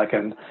looks like,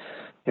 and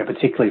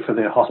particularly for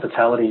the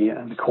hospitality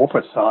and the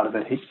corporate side of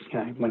it.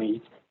 When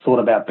he thought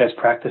about best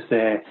practice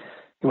there,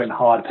 he went and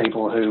hired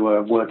people who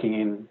were working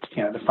in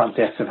the front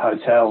desk of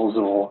hotels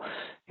or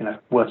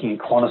working in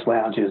Qantas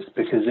lounges,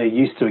 because they're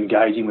used to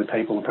engaging with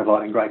people and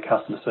providing great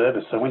customer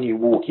service. So when you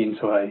walk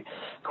into a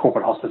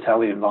corporate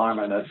hospitality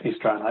environment at the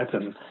Australian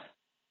Open,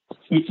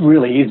 it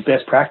really is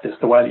best practice.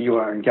 The way that you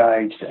are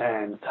engaged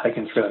and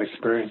taken through that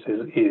experience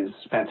is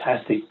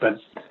fantastic. But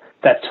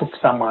that took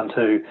someone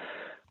to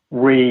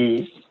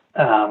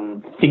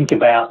think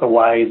about the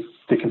way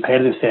the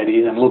competitive set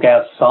is and look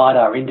outside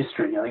our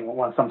industry. I think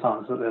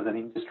sometimes there's an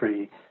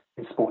industry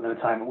in sport and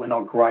entertainment, we're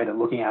not great at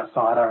looking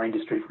outside our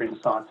industry for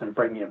insights and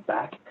bringing it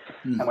back.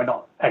 And we're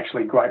not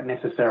actually great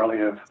necessarily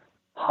of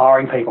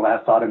hiring people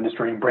outside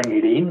industry and bringing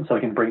it in so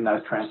we can bring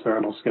those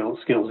transferable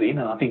skills in.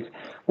 And I think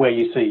where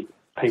you see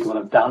people that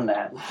have done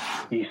that,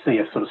 you see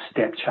a sort of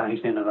step change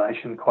in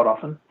innovation quite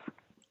often.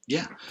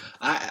 Yeah.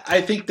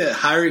 I think that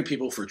hiring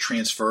people for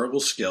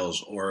transferable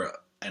skills or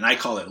and I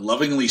call it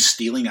lovingly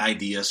stealing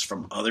ideas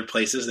from other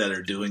places that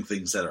are doing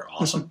things that are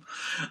awesome.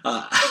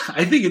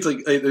 I think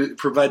it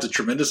provides a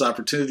tremendous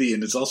opportunity,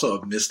 and it's also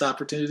a missed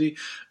opportunity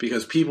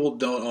because people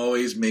don't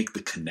always make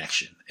the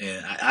connection.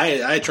 And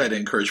I try to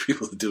encourage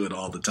people to do it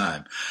all the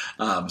time.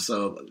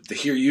 So to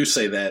hear you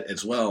say that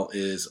as well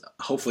is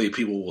hopefully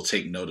people will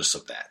take notice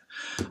of that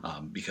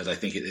because I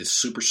think it is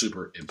super,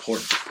 super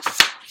important.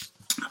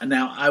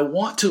 Now, I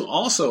want to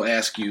also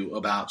ask you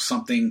about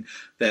something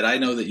that I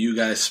know that you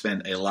guys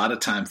spend a lot of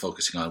time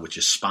focusing on, which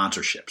is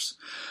sponsorships.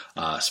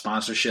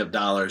 Sponsorship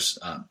dollars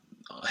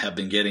have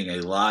been getting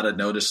a lot of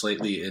notice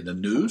lately in the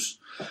news.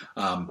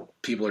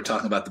 People are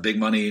talking about the big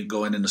money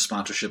going into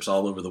sponsorships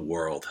all over the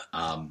world.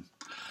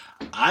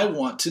 I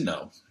want to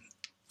know,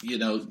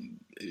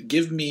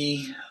 give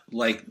me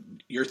like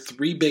your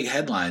 3 big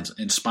headlines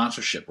in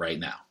sponsorship right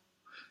now.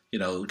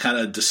 Kind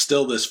of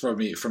distill this for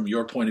me from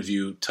your point of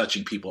view,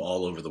 touching people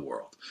all over the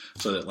world,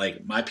 so that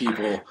like my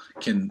people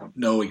can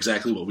know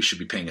exactly what we should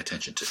be paying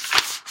attention to.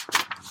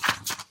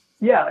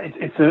 Yeah, I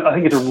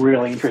think it's a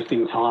really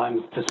interesting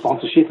time for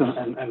sponsorship,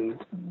 and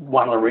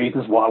one of the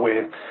reasons why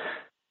we're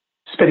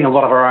spending a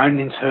lot of our own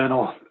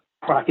internal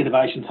product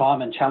innovation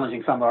time and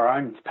challenging some of our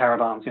own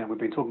paradigms. We've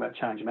been talking about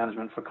change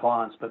management for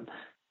clients, but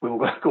we've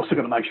also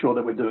got to make sure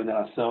that we're doing that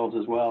ourselves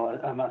as well.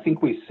 I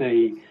think we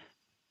see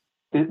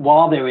that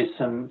while there is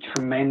some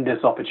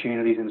tremendous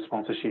opportunities in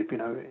sponsorship, in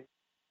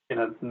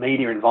a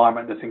media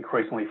environment that's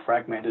increasingly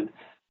fragmented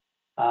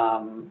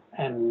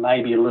and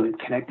maybe a little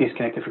bit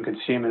disconnected from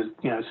consumers,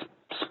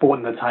 sport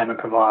and entertainment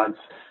provides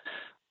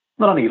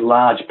not only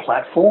large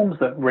platforms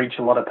that reach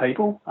a lot of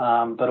people,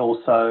 but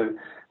also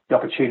the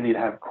opportunity to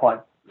have quite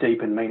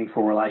deep and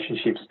meaningful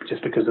relationships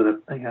just because of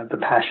the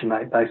passion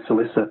they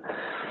solicit.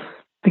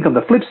 I think on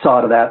the flip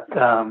side of that,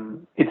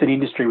 it's an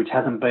industry which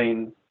hasn't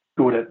been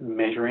good at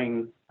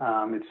measuring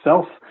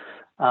itself,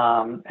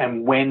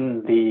 and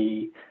when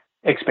the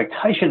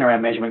expectation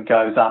around measurement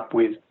goes up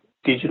with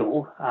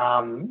digital,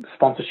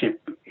 sponsorship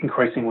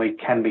increasingly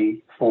can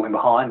be falling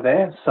behind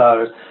there.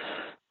 So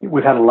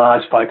we've had a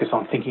large focus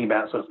on thinking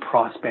about sort of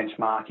price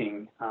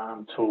benchmarking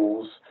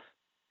tools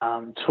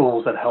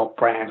that help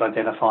brands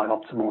identify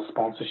optimal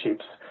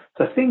sponsorships.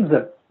 So things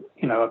that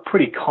are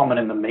pretty common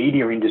in the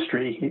media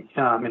industry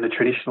in the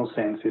traditional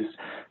sense is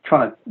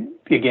trying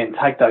to again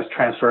take those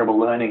transferable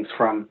learnings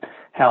from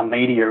how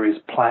media is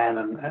planned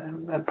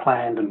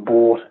and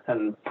bought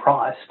and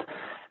priced,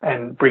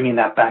 and bringing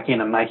that back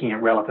in and making it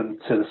relevant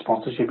to the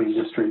sponsorship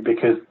industry.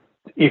 Because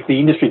if the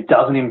industry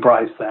doesn't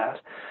embrace that,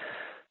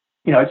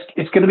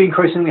 it's going to be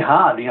increasingly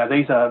hard.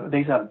 These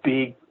are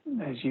big,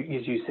 as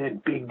you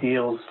said, big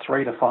deals,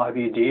 3 to 5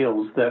 year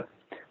deals that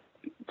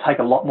take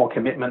a lot more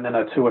commitment than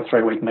a 2 or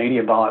 3 week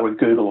media buy with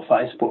Google or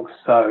Facebook.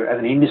 So as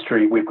an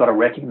industry, we've got to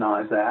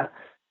recognise that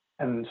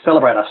and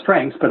celebrate our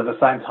strengths, but at the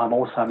same time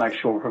also make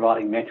sure we're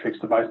providing metrics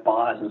to both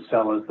buyers and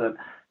sellers that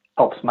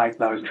helps make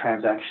those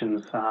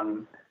transactions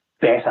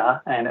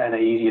better and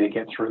easier to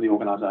get through the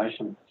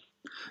organisation.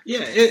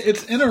 Yeah,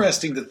 it's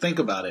interesting to think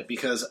about it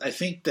because I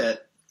think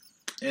that,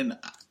 and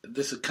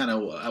this is kind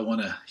of, I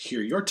want to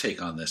hear your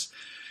take on this,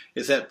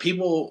 is that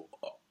people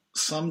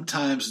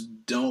sometimes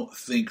don't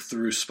think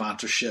through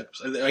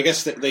sponsorships. I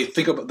guess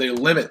they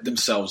limit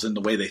themselves in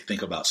the way they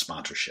think about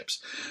sponsorships,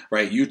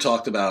 right? You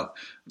talked about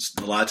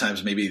a lot of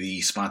times maybe the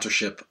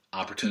sponsorship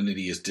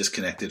opportunity is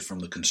disconnected from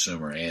the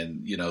consumer,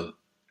 and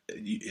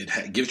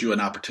it gives you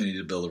an opportunity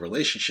to build a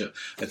relationship.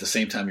 At the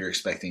same time, you're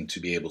expecting to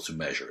be able to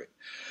measure it.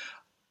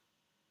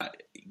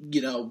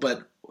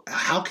 But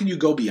how can you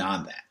go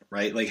beyond that,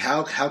 right? Like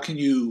how can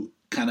you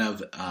kind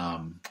of,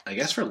 I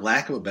guess for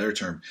lack of a better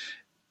term,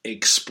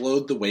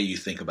 explode the way you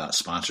think about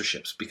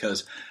sponsorships?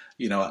 Because,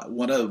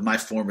 one of my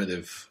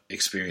formative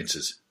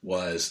experiences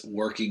was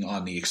working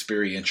on the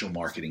experiential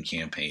marketing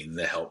campaign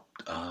that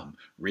helped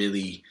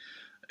really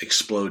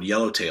explode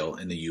Yellowtail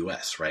in the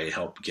U.S., right? It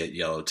helped get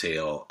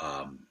Yellowtail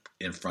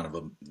in front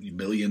of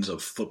millions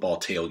of football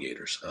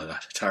tailgaters, an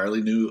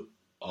entirely new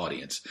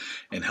audience,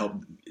 and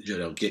help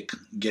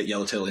get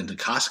Yellowtail into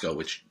Costco,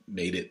 which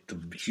made it the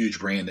huge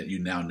brand that you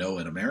now know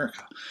in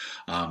America.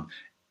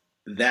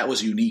 That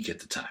was unique at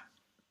the time.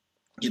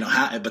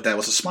 But that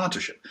was a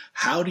sponsorship.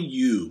 How do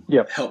you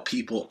help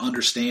people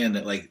understand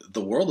that like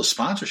the world of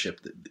sponsorship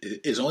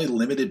is only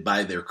limited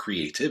by their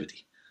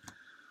creativity?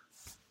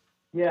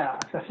 Yeah,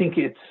 I think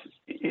it's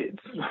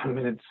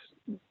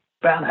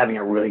about having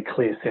a really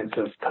clear sense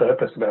of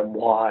purpose about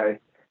why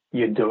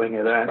you're doing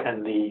it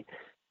and the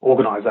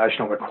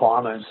organisational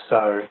requirements.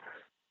 So,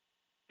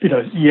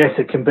 yes,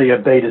 it can be a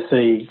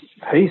B2C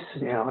piece,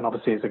 and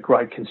obviously it's a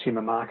great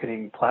consumer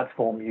marketing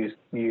platform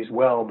used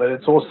well, but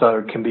it's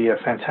also can be a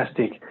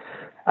fantastic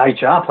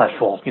HR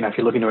platform. If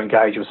you're looking to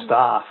engage with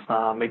staff,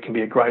 it can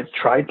be a great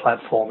trade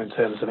platform in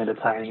terms of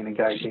entertaining and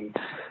engaging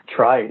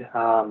trade.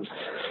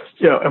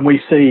 And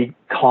we see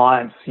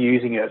clients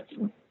using it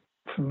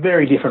for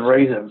very different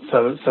reasons.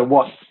 So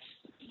what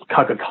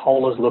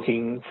Coca-Cola's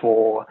looking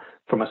for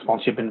from a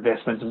sponsorship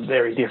investment is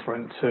very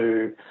different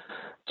to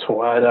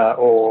Toyota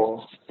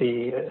or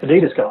the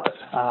Adidas guys.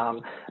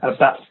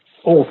 But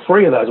all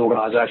three of those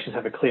organisations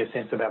have a clear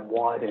sense about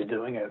why they're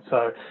doing it.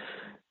 So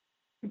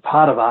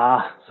part of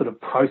our sort of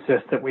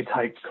process that we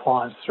take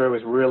clients through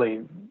is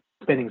really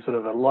spending sort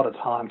of a lot of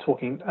time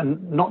talking,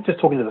 and not just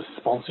talking to the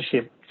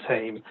sponsorship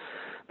team,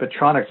 but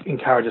trying to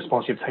encourage the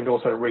sponsorship team to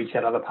also reach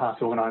out other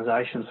parts of the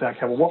organisation and say,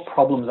 okay, well, what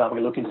problems are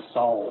we looking to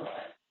solve?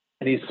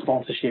 And is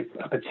sponsorship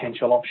a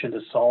potential option to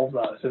solve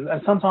those?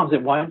 And sometimes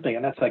it won't be,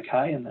 and that's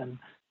okay. And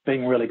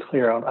being really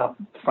clear up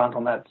front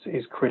on that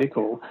is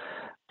critical.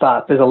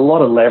 But there's a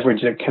lot of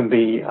leverage that can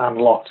be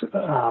unlocked,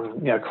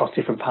 across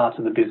different parts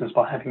of the business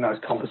by having those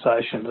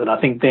conversations. And I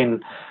think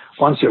then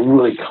once you're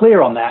really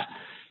clear on that,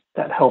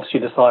 that helps you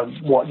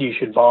decide what you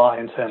should buy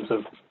in terms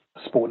of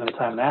sport and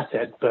entertainment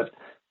asset, but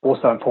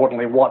also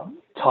importantly, what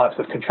types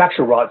of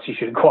contractual rights you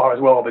should acquire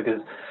as well, because,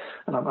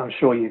 and I'm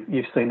sure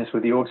you've seen this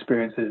with your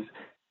experiences,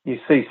 you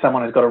see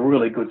someone who's got a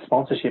really good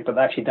sponsorship, but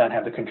they actually don't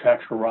have the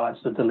contractual rights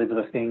to deliver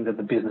the thing that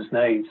the business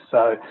needs.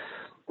 So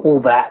all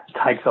that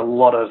takes a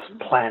lot of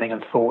planning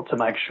and thought to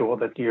make sure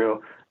that you're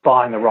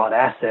buying the right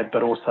asset,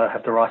 but also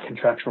have the right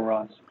contractual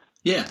rights.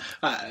 Yeah.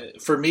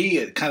 For me,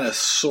 it kind of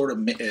sort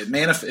of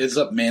ends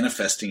up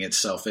manifesting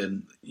itself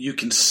in you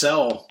can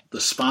sell the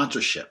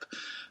sponsorship,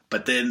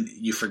 but then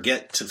you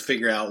forget to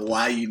figure out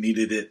why you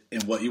needed it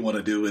and what you want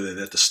to do with it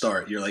at the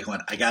start. You're like,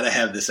 I got to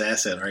have this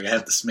asset or I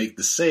have to make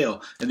the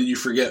sale. And then you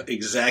forget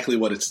exactly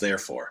what it's there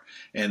for.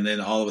 And then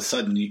all of a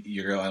sudden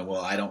you're going,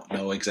 well, I don't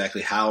know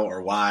exactly how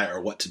or why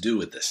or what to do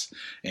with this.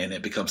 And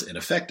it becomes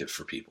ineffective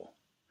for people.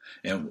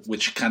 And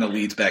which kind of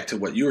leads back to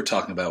what you were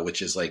talking about,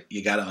 which is like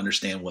you got to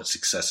understand what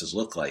successes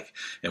look like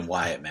and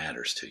why it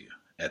matters to you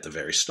at the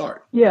very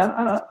start.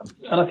 Yeah,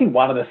 and I think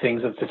one of the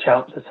things that's a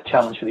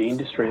challenge for the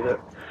industry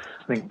that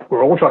I think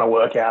we're all trying to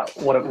work out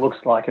what it looks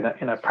like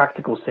in a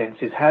practical sense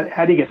is how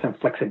do you get some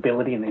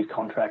flexibility in these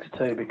contracts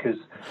too? Because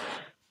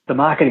the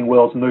marketing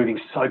world's moving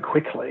so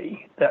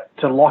quickly that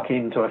to lock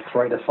into a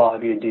 3 to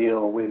 5 year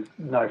deal with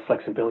no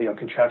flexibility on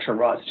contractual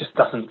rights just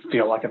doesn't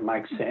feel like it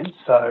makes sense.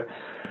 So,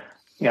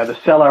 the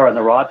seller and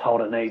the rights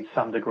holder need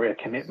some degree of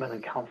commitment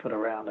and comfort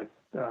around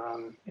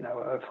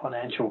a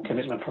financial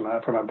commitment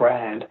from a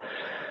brand.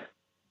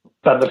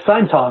 But at the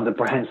same time, the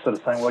brand's sort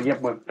of saying, well, yeah,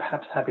 we're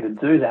perhaps happy to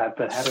do that,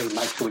 but how do we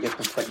make sure we get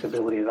some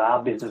flexibility as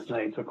our business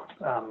needs to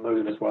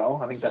move as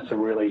well? I think that's a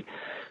really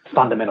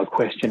fundamental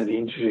question that the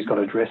industry's got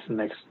to address in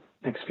the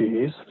next few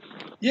years.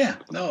 Yeah,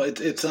 no,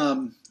 it's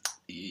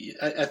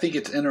I think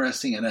it's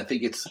interesting, and I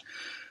think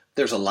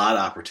there's a lot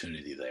of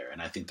opportunity there,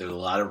 and I think there's a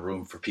lot of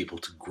room for people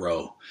to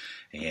grow,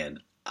 and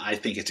I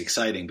think it's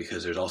exciting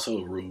because there's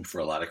also room for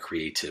a lot of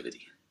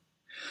creativity.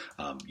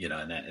 And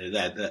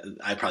that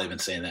I've probably been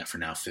saying that for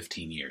now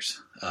 15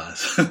 years.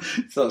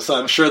 So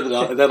I'm sure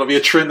that'll be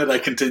a trend that I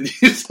continue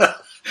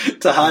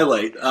to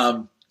highlight.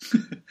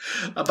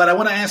 But I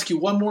want to ask you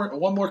one more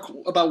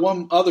about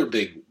one other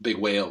big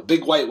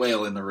white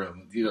whale in the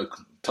room.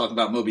 Talking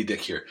about Moby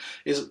Dick here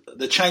is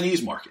the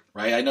Chinese market,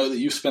 right? I know that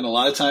you've spent a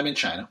lot of time in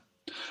China.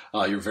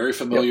 You're very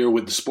familiar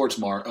with the sports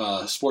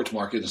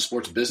market and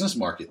sports business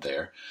market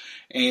there,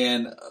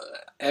 and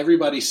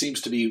everybody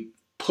seems to be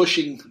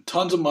pushing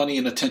tons of money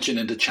and attention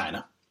into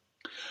China.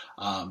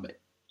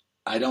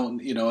 I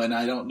don't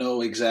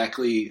know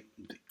exactly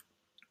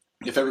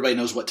if everybody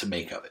knows what to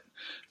make of it.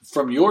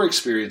 From your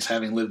experience,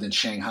 having lived in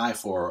Shanghai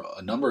for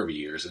a number of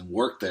years and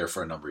worked there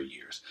for a number of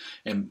years,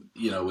 and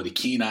with a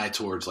keen eye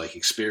towards like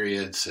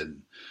experience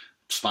and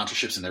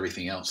sponsorships and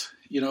everything else,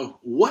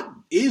 what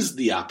is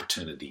the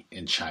opportunity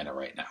in China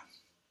right now,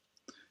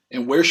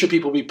 and where should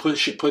people be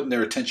putting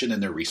their attention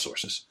and their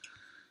resources?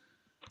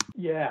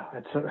 Yeah,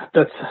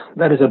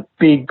 that is a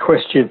big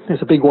question.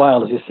 It's a big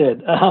whale, as you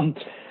said.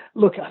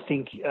 Look, I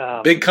think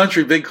big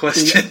country, big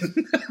question.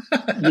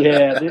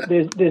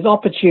 there's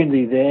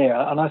opportunity there,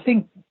 and I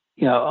think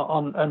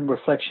on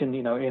reflection,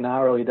 in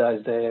our early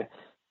days there,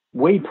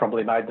 we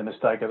probably made the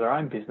mistake of our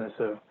own business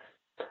of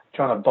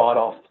trying to bite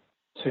off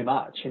too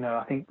much.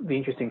 I think the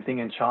interesting thing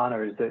in China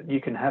is that you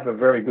can have a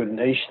very good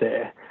niche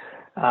there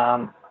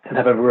and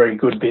have a very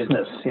good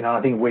business.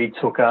 I think we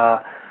took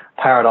our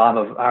paradigm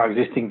of our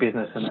existing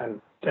business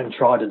and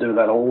tried to do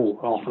that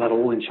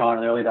all in China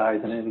in the early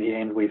days, and in the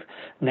end we've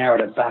narrowed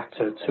it back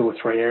to 2 or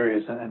 3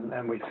 areas,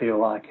 and we feel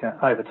like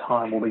over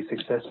time we'll be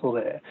successful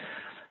there.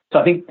 So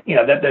I think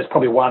there's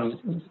probably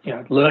one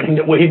learning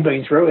that we've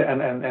been through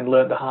and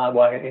learned the hard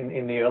way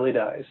in the early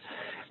days.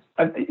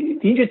 The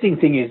interesting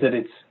thing is that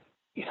it's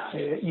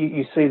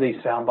you see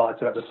these sound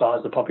bites about the size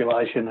of the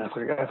population. If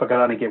I could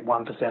only get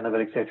 1% of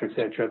it, et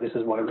cetera, this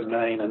is what it would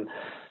mean, and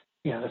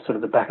that's sort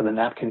of the back of the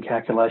napkin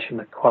calculation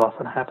that quite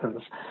often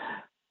happens.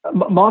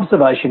 My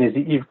observation is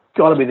that you've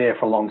got to be there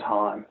for a long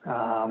time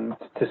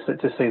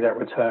to see that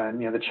return.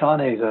 The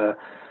Chinese are,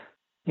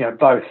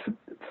 both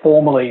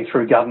formally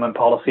through government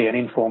policy and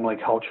informally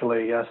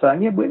culturally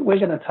saying, we're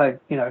going to take,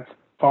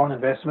 foreign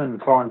investment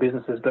and foreign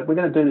businesses, but we're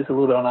going to do this a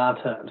little bit on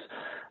our terms.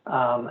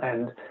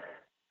 And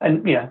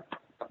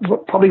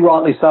probably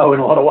rightly so in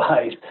a lot of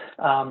ways.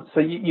 So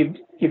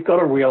you've got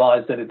to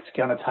realise that it's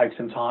going to take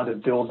some time to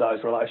build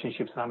those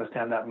relationships and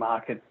understand that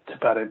market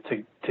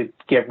to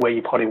get where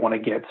you probably want to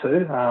get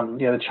to.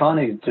 The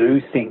Chinese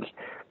do think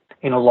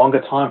in a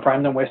longer time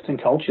frame than Western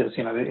cultures.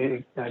 At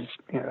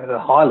a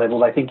high level,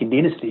 they think in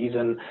dynasties,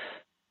 and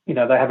they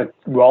have a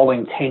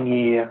rolling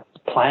 10-year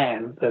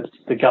plan that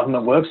the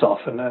government works off,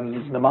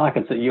 and the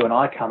markets that you and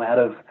I come out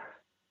of,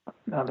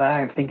 they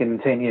ain't thinking in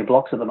 10-year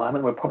blocks at the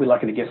moment. We're probably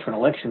lucky to get through an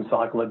election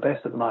cycle at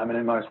best at the moment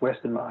in most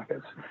Western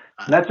markets.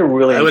 And that's a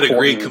really I would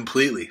agree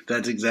completely.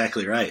 That's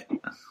exactly right.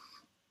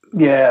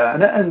 Yeah,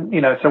 and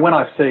so when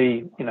I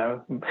see,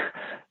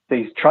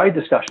 these trade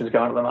discussions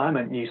going at the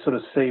moment, you sort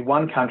of see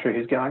one country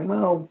who's going,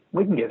 well,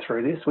 we can get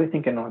through this. We're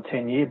thinking on a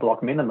 10-year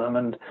block minimum,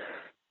 and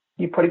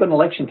you've probably got an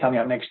election coming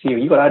up next year.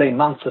 You've got 18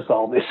 months to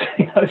solve this.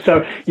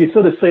 So you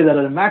sort of see that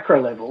at a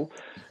macro level.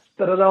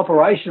 But at an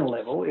operational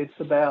level, it's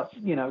about,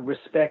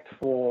 respect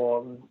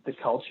for the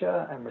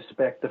culture and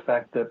respect the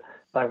fact that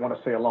they want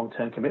to see a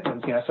long-term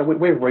commitment. So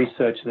we've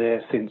researched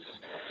there since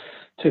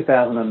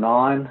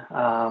 2009.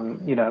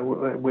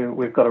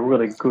 We've got a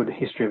really good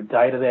history of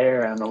data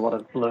there and a lot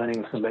of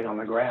learnings from being on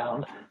the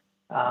ground.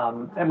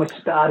 And we're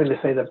starting to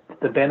see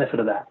the benefit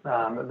of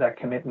that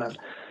commitment.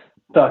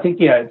 So I think,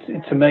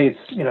 to me,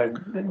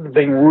 it's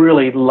being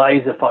really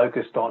laser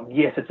focused on,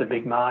 yes, it's a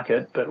big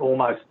market, but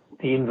almost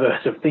the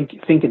inverse of think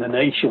in the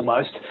niche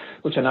almost,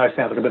 which I know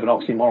sounds like a bit of an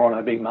oxymoron,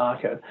 a big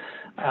market.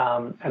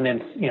 And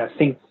then,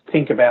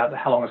 think about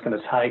how long it's going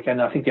to take.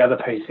 And I think the other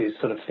piece is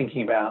sort of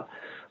thinking about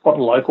what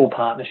local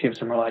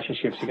partnerships and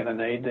relationships you're going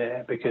to need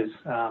there, because,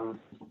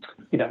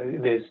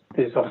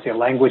 there's obviously a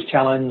language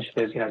challenge.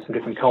 There's, some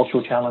different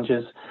cultural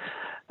challenges.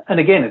 And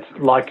again, it's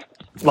like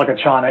a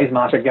Chinese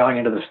market going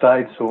into the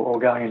States or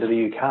going into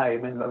the UK. I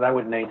mean, they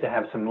would need to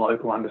have some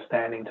local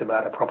understanding to be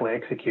able to properly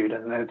execute.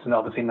 And it's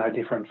obviously no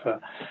different for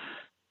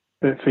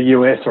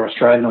US or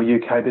Australian or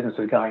UK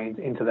businesses going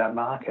into that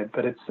market.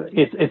 But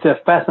it's a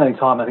fascinating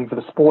time, I think, for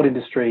the sport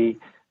industry.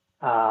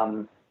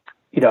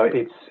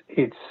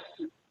 It's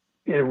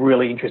a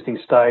really interesting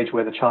stage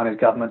where the Chinese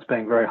government's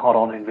being very hot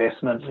on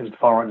investment in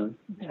foreign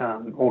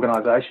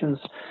organisations.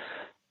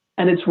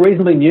 And it's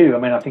reasonably new. I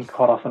mean, I think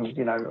quite often,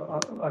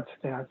 I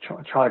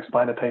try to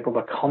explain to people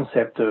the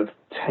concept of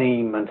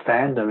team and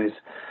fandom is,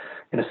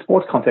 in a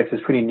sports context, is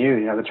pretty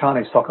new. The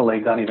Chinese soccer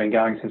league's only been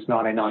going since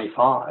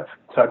 1995.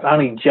 So it's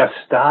only just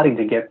starting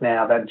to get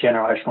now that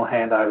generational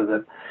handover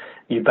that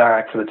you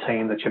barrack for the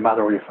team that your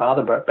mother or your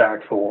father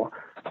barracked for.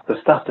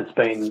 The stuff that's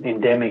been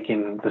endemic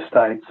in the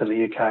States and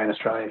the UK and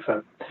Australia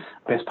for the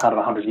best part of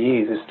 100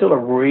 years is still a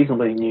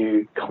reasonably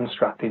new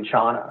construct in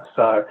China.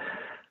 So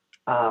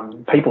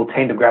people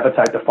tend to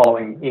gravitate to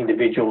following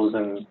individuals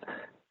and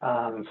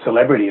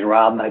celebrities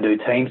rather than they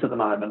do teams at the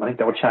moment. I think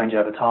that will change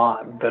over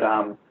time. But,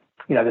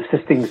 there's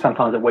just things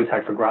sometimes that we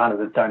take for granted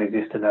that don't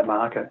exist in that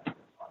market.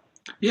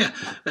 Yeah,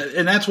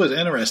 and that's what's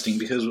interesting,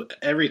 because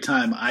every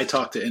time I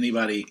talk to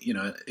anybody,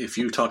 if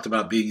you talked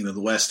about being in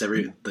the West,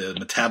 the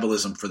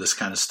metabolism for this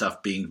kind of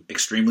stuff being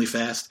extremely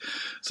fast.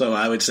 So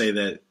I would say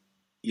that,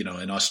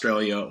 in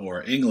Australia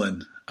or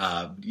England,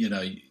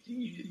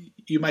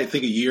 you might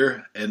think a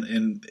year,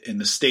 and in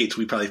the States,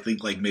 we probably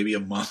think like maybe a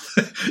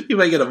month. You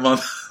might get a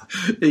month.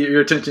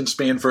 Your attention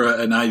span for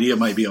an idea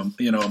might be, a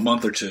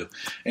month or two.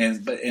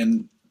 And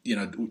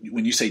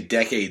when you say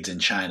decades in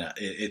China,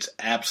 it's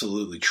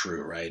absolutely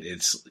true, right?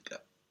 It's,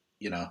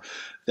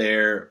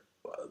 their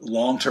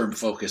long-term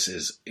focus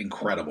is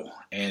incredible,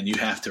 and you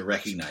have to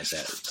recognize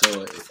that.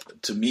 So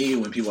to me,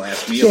 when people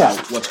ask me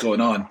about what's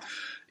going on,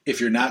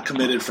 if you're not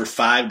committed for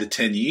 5 to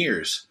 10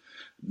 years,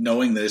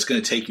 knowing that it's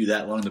going to take you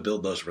that long to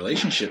build those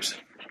relationships,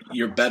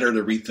 you're better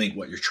to rethink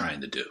what you're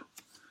trying to do.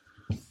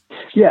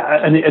 Yeah,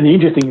 and the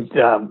interesting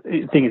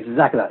thing is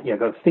exactly that. You've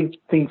got to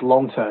think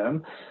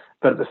long-term,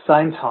 but at the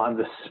same time,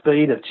 the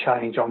speed of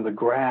change on the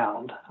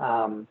ground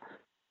and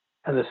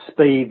the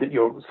speed that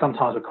you're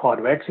sometimes required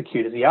to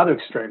execute is the other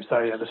extreme.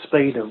 So the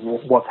speed of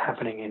what's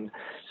happening in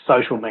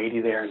social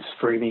media there and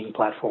streaming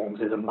platforms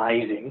is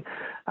amazing.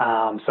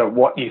 So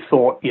what you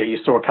thought, you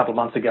saw a couple of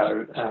months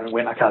ago,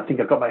 when I can't think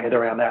I've got my head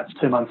around that,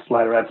 2 months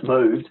later that's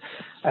moved.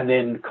 And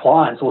then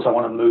clients also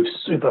want to move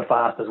super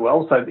fast as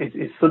well. So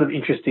it's sort of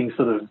interesting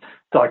sort of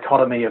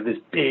dichotomy of this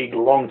big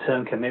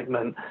long-term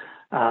commitment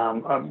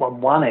on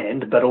one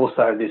end, but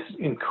also this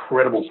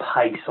incredible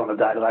pace on a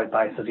day-to-day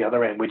basis at the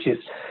other end, which is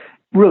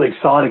really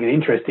exciting and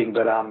interesting,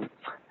 but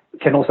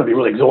can also be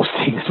really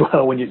exhausting as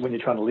well when you're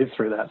trying to live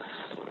through that.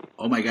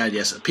 Oh my God,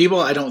 yes. People,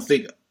 I don't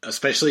think,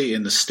 especially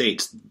in the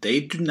States,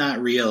 they do not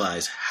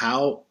realize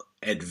how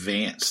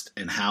advanced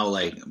and how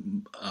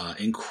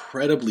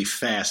incredibly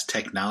fast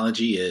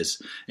technology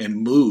is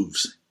and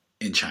moves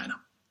in China.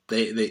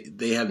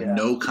 They have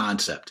no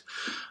concept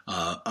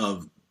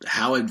of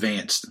how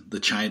advanced the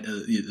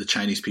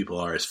Chinese people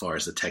are as far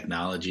as the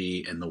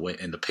technology and the way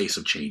and the pace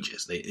of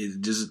changes.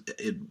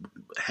 It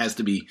has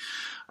to be.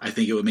 I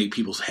think it would make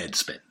people's heads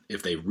spin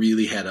if they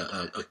really had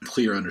a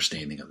clear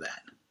understanding of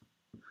that.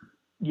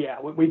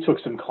 Yeah, we took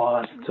some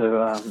clients to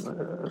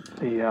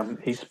the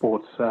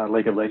esports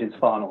League of Legends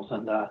finals,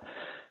 and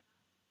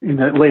in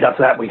the lead up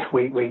to that, we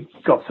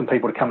got some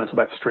people to come and talk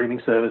about streaming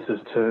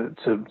services to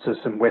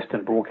some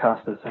Western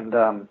broadcasters, and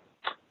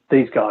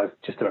these guys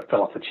just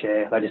fell off the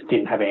chair. They just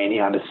didn't have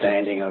any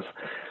understanding of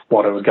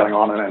what was going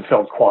on, and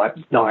felt quite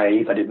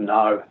naive. They didn't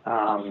know,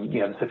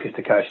 the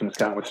sophistication that's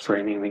going with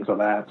streaming and things like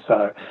that.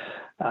 So,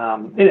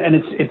 and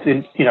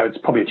it's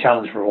probably a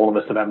challenge for all of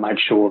us to make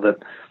sure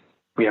that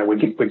we're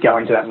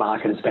going to that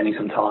market and spending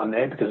some time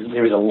there, because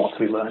there is a lot to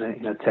be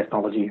learning in a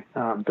technology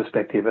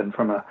perspective, and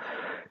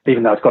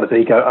even though it's got its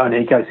own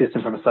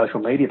ecosystem from a social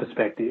media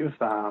perspective,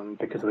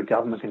 because of the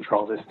government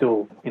controls, there's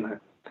still,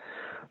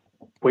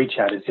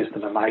 WeChat is just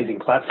an amazing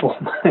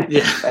platform.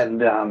 Yeah.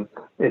 And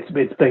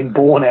it's been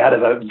born out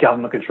of a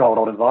government-controlled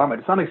old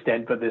environment to some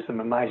extent, but there's some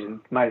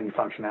amazing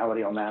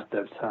functionality on that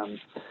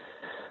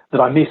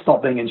I miss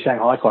not being in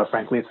Shanghai, quite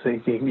frankly.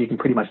 You can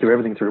pretty much do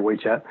everything through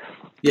WeChat.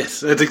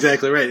 Yes, that's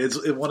exactly right.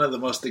 It's one of the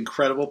most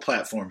incredible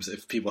platforms.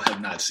 If people have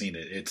not seen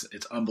it, it's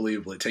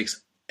unbelievable. It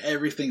takes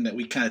everything that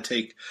we kind of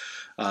take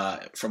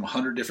from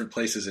 100 different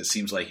places, it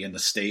seems like, in the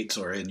States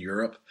or in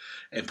Europe,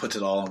 and puts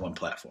it all on one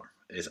platform.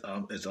 It's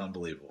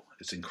unbelievable.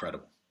 It's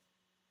incredible.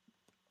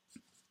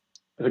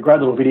 There's a great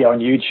little video on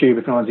YouTube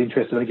if anyone's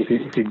interested. I think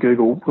if you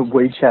Google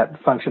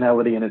WeChat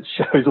functionality, and it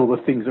shows all the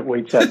things that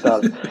WeChat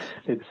does.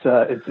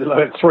 It's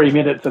like 3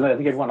 minutes, and I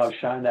think everyone I've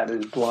shown that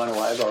is blown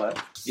away by it.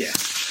 Yeah.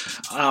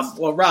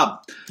 Well,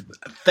 Rob,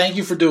 thank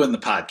you for doing the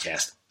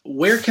podcast.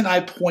 Where can I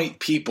point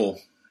people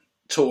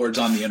towards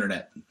on the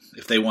internet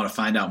if they want to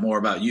find out more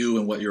about you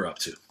and what you're up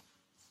to?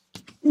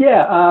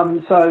 Yeah.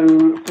 So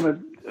from a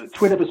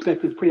Twitter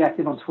perspective, pretty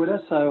active on Twitter.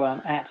 So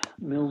at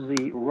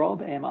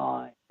MillsyRob,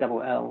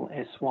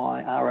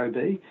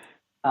 MILLSYROB.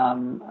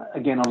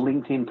 Again, on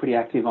LinkedIn, pretty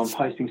active on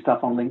posting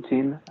stuff on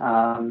LinkedIn.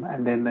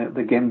 And then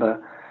the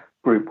Gemba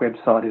Group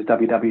website is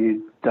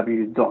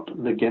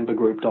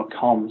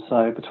www.thegembergroup.com.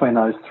 So between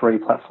those three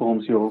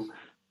platforms, you'll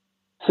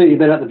see a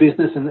bit about the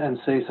business and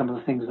see some of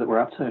the things that we're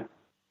up to.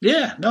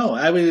 Yeah, no,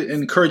 I would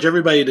encourage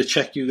everybody to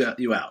check you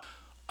out.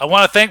 I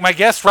want to thank my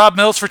guest, Rob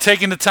Mills, for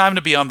taking the time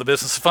to be on the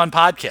Business of Fun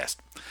podcast.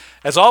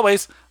 As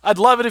always, I'd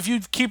love it if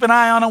you'd keep an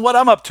eye on what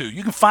I'm up to.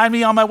 You can find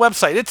me on my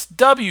website. It's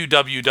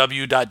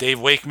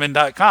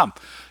www.davewakeman.com.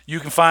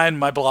 You can find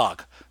my blog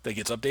that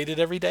gets updated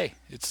every day.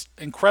 It's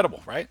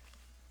incredible, right?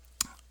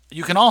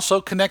 You can also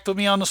connect with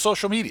me on the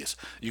social medias.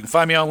 You can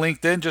find me on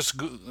LinkedIn.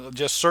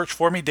 Just search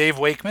for me, Dave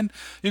Wakeman.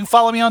 You can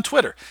follow me on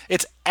Twitter.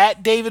 It's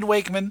at David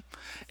Wakeman.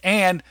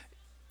 And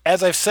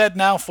as I've said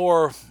now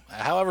for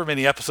however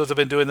many episodes I've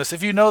been doing this,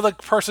 if you know the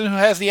person who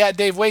has the at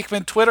Dave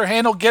Wakeman Twitter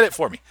handle, get it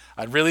for me.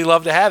 I'd really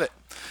love to have it.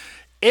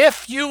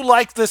 If you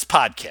like this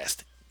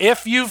podcast,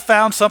 if you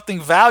found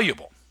something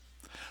valuable,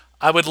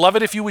 I would love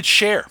it if you would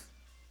share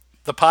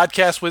the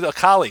podcast with a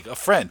colleague, a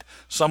friend,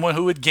 someone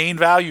who would gain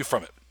value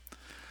from it.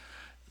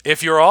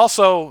 If you're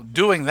also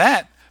doing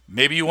that,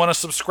 maybe you want to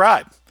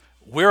subscribe.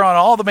 We're on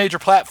all the major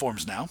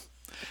platforms now.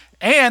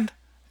 And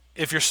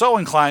if you're so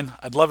inclined,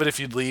 I'd love it if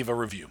you'd leave a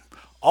review.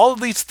 All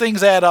of these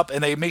things add up,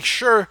 and they make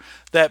sure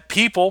that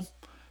people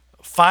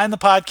find the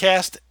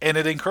podcast, and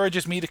it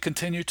encourages me to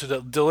continue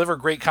to deliver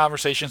great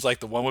conversations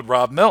like the one with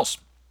Rob Mills.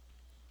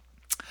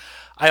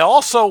 I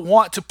also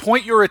want to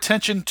point your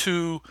attention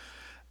to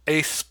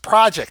a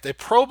project, a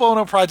pro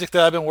bono project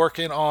that I've been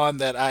working on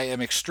that I am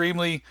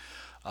extremely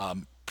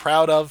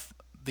proud of.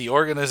 The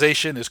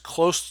organization is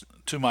close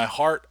to my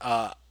heart.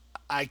 I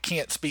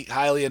can't speak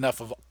highly enough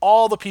of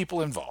all the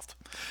people involved.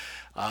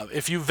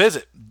 If you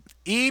visit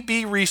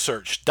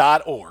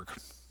ebresearch.org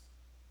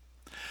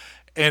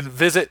and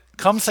visit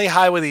Come Say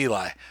Hi with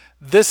Eli.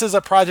 This is a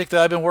project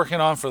that I've been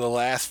working on for the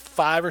last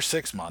 5 or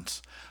 6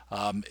 months.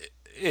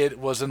 It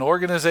is an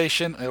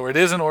organization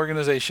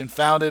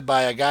founded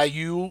by a guy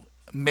you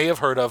may have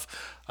heard of,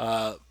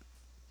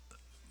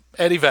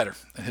 Eddie Vedder,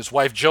 and his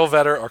wife Jill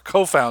Vedder are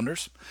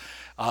co-founders.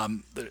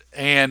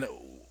 And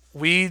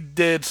we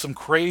did some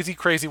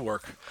crazy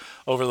work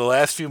over the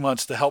last few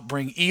months to help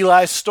bring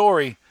Eli's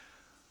story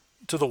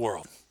to the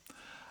world.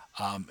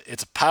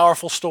 It's a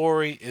powerful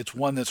story. It's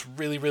one that's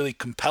really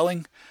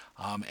compelling.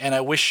 And I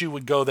wish you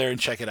would go there and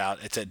check it out.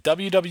 It's at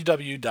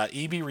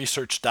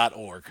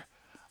www.ebresearch.org.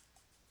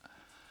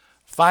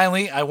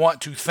 Finally, I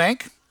want to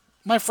thank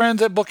my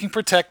friends at Booking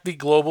Protect, the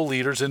global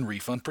leaders in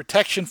refund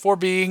protection, for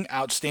being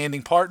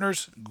outstanding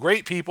partners,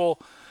 great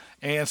people,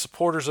 and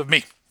supporters of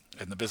me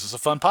in the Business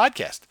of Fun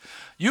podcast.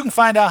 You can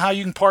find out how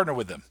you can partner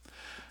with them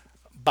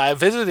by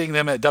visiting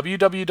them at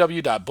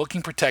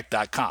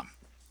www.bookingprotect.com.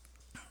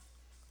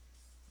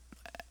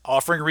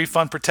 Offering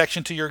refund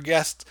protection to your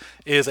guests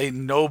is a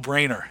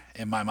no-brainer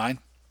in my mind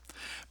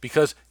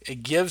because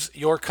it gives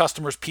your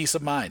customers peace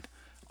of mind.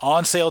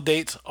 On-sale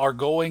dates are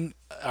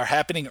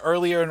happening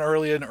earlier and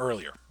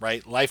earlier,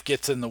 right? Life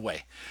gets in the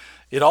way.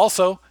 It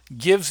also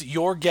gives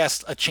your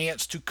guests a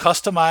chance to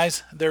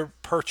customize their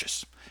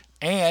purchase.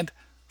 And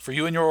for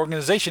you and your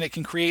organization, it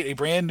can create a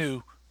brand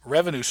new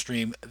revenue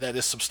stream that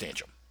is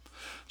substantial.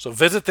 So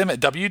visit them at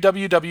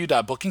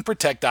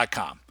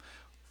www.bookingprotect.com.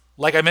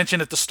 Like I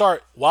mentioned at the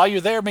start, while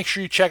you're there, make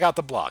sure you check out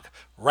the blog.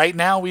 Right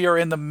now, we are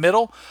in the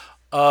middle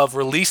of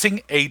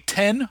releasing a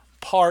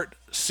 10-part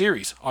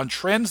series on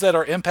trends that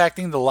are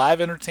impacting the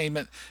live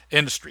entertainment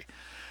industry.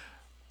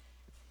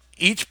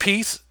 Each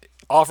piece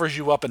offers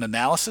you up an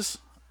analysis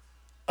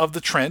of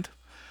the trend,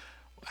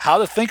 how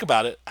to think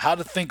about it, how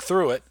to think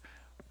through it,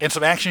 and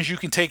some actions you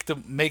can take to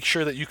make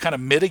sure that you kind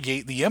of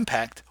mitigate the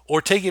impact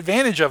or take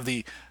advantage of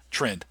the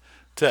trend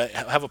to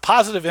have a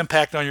positive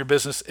impact on your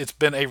business. It's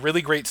been a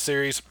really great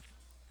series.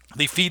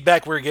 The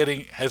feedback we're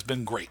getting has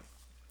been great.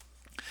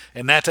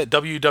 And that's at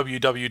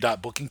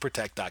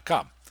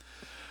www.bookingprotect.com.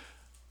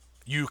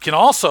 You can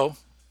also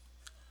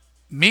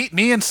meet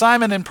me and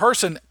Simon in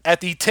person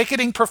at the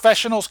Ticketing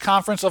Professionals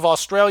Conference of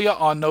Australia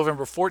on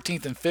November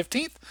 14th and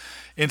 15th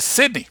in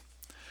Sydney.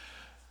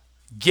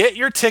 Get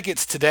your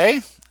tickets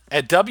today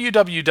at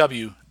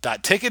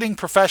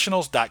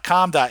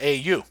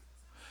www.ticketingprofessionals.com.au.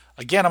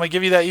 Again, I'm going to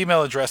give you that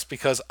email address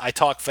because I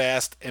talk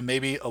fast and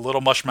maybe a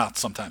little mushmouth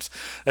sometimes.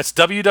 That's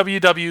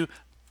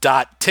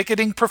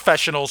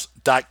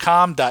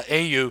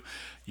www.ticketingprofessionals.com.au.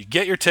 You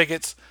get your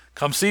tickets.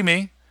 Come see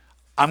me.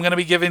 I'm going to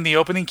be giving the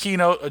opening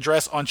keynote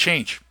address on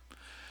change.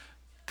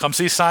 Come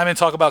see Simon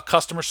talk about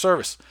customer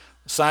service.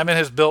 Simon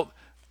has built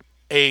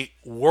a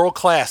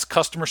world-class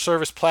customer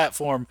service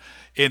platform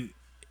in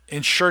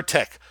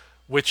InsurTech,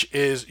 which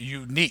is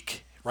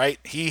unique, right?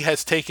 He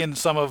has taken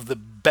some of the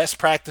best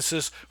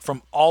practices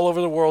from all over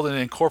the world and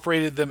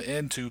incorporated them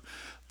into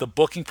the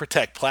Booking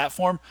Protect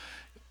platform.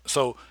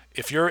 So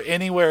if you're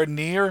anywhere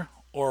near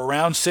or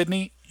around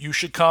Sydney, you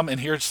should come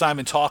and hear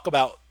Simon talk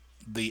about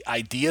the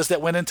ideas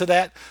that went into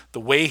that, the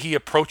way he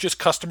approaches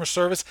customer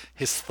service,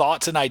 his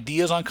thoughts and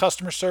ideas on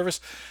customer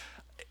service.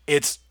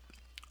 It's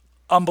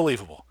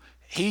unbelievable.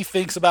 He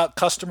thinks about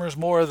customers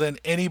more than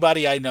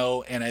anybody I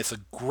know, and it's a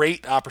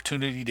great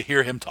opportunity to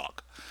hear him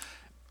talk.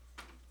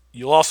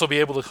 You'll also be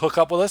able to hook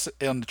up with us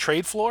on the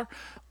trade floor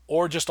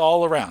or just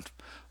all around.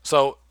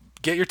 So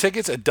get your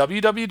tickets at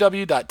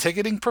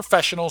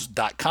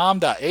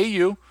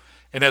www.ticketingprofessionals.com.au.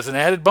 And as an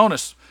added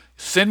bonus,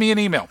 send me an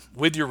email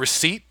with your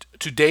receipt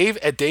to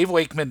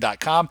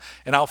dave@davewakeman.com,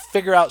 and I'll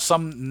figure out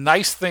some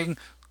nice thing,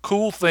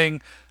 cool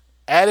thing,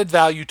 added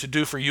value to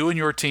do for you and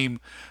your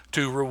team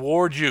to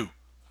reward you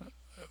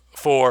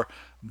for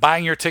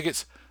buying your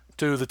tickets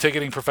to the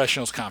Ticketing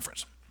Professionals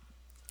Conference.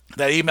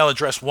 That email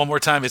address, one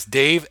more time, is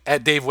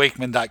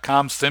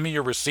dave@davewakeman.com. Send me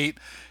your receipt.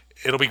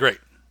 It'll be great.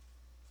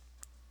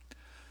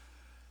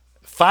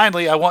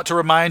 Finally, I want to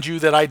remind you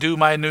that I do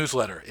my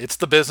newsletter. It's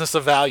the Business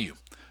of Value.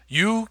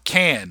 You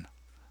can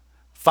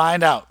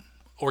find out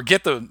or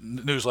get the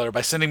newsletter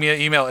by sending me an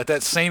email at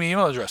that same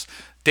email address,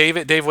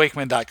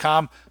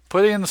 dave@davewakeman.com.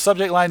 Put it in the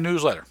subject line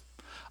newsletter.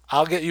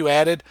 I'll get you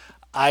added.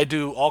 I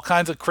do all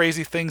kinds of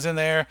crazy things in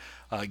there,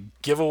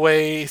 give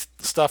away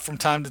stuff from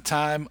time to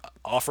time,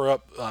 offer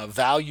up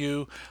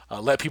value,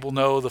 let people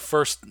know the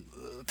first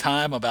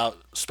time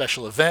about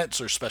special events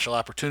or special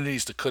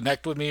opportunities to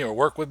connect with me or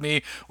work with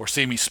me or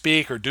see me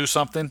speak or do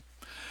something.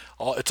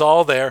 It's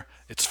all there.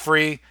 It's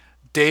free.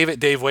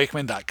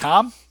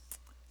 dave@davewakeman.com.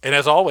 And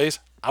as always,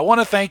 I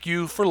want to thank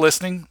you for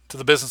listening to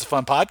the Business of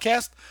Fun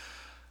podcast.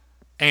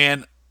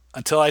 And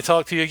until I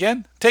talk to you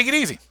again, take it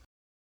easy.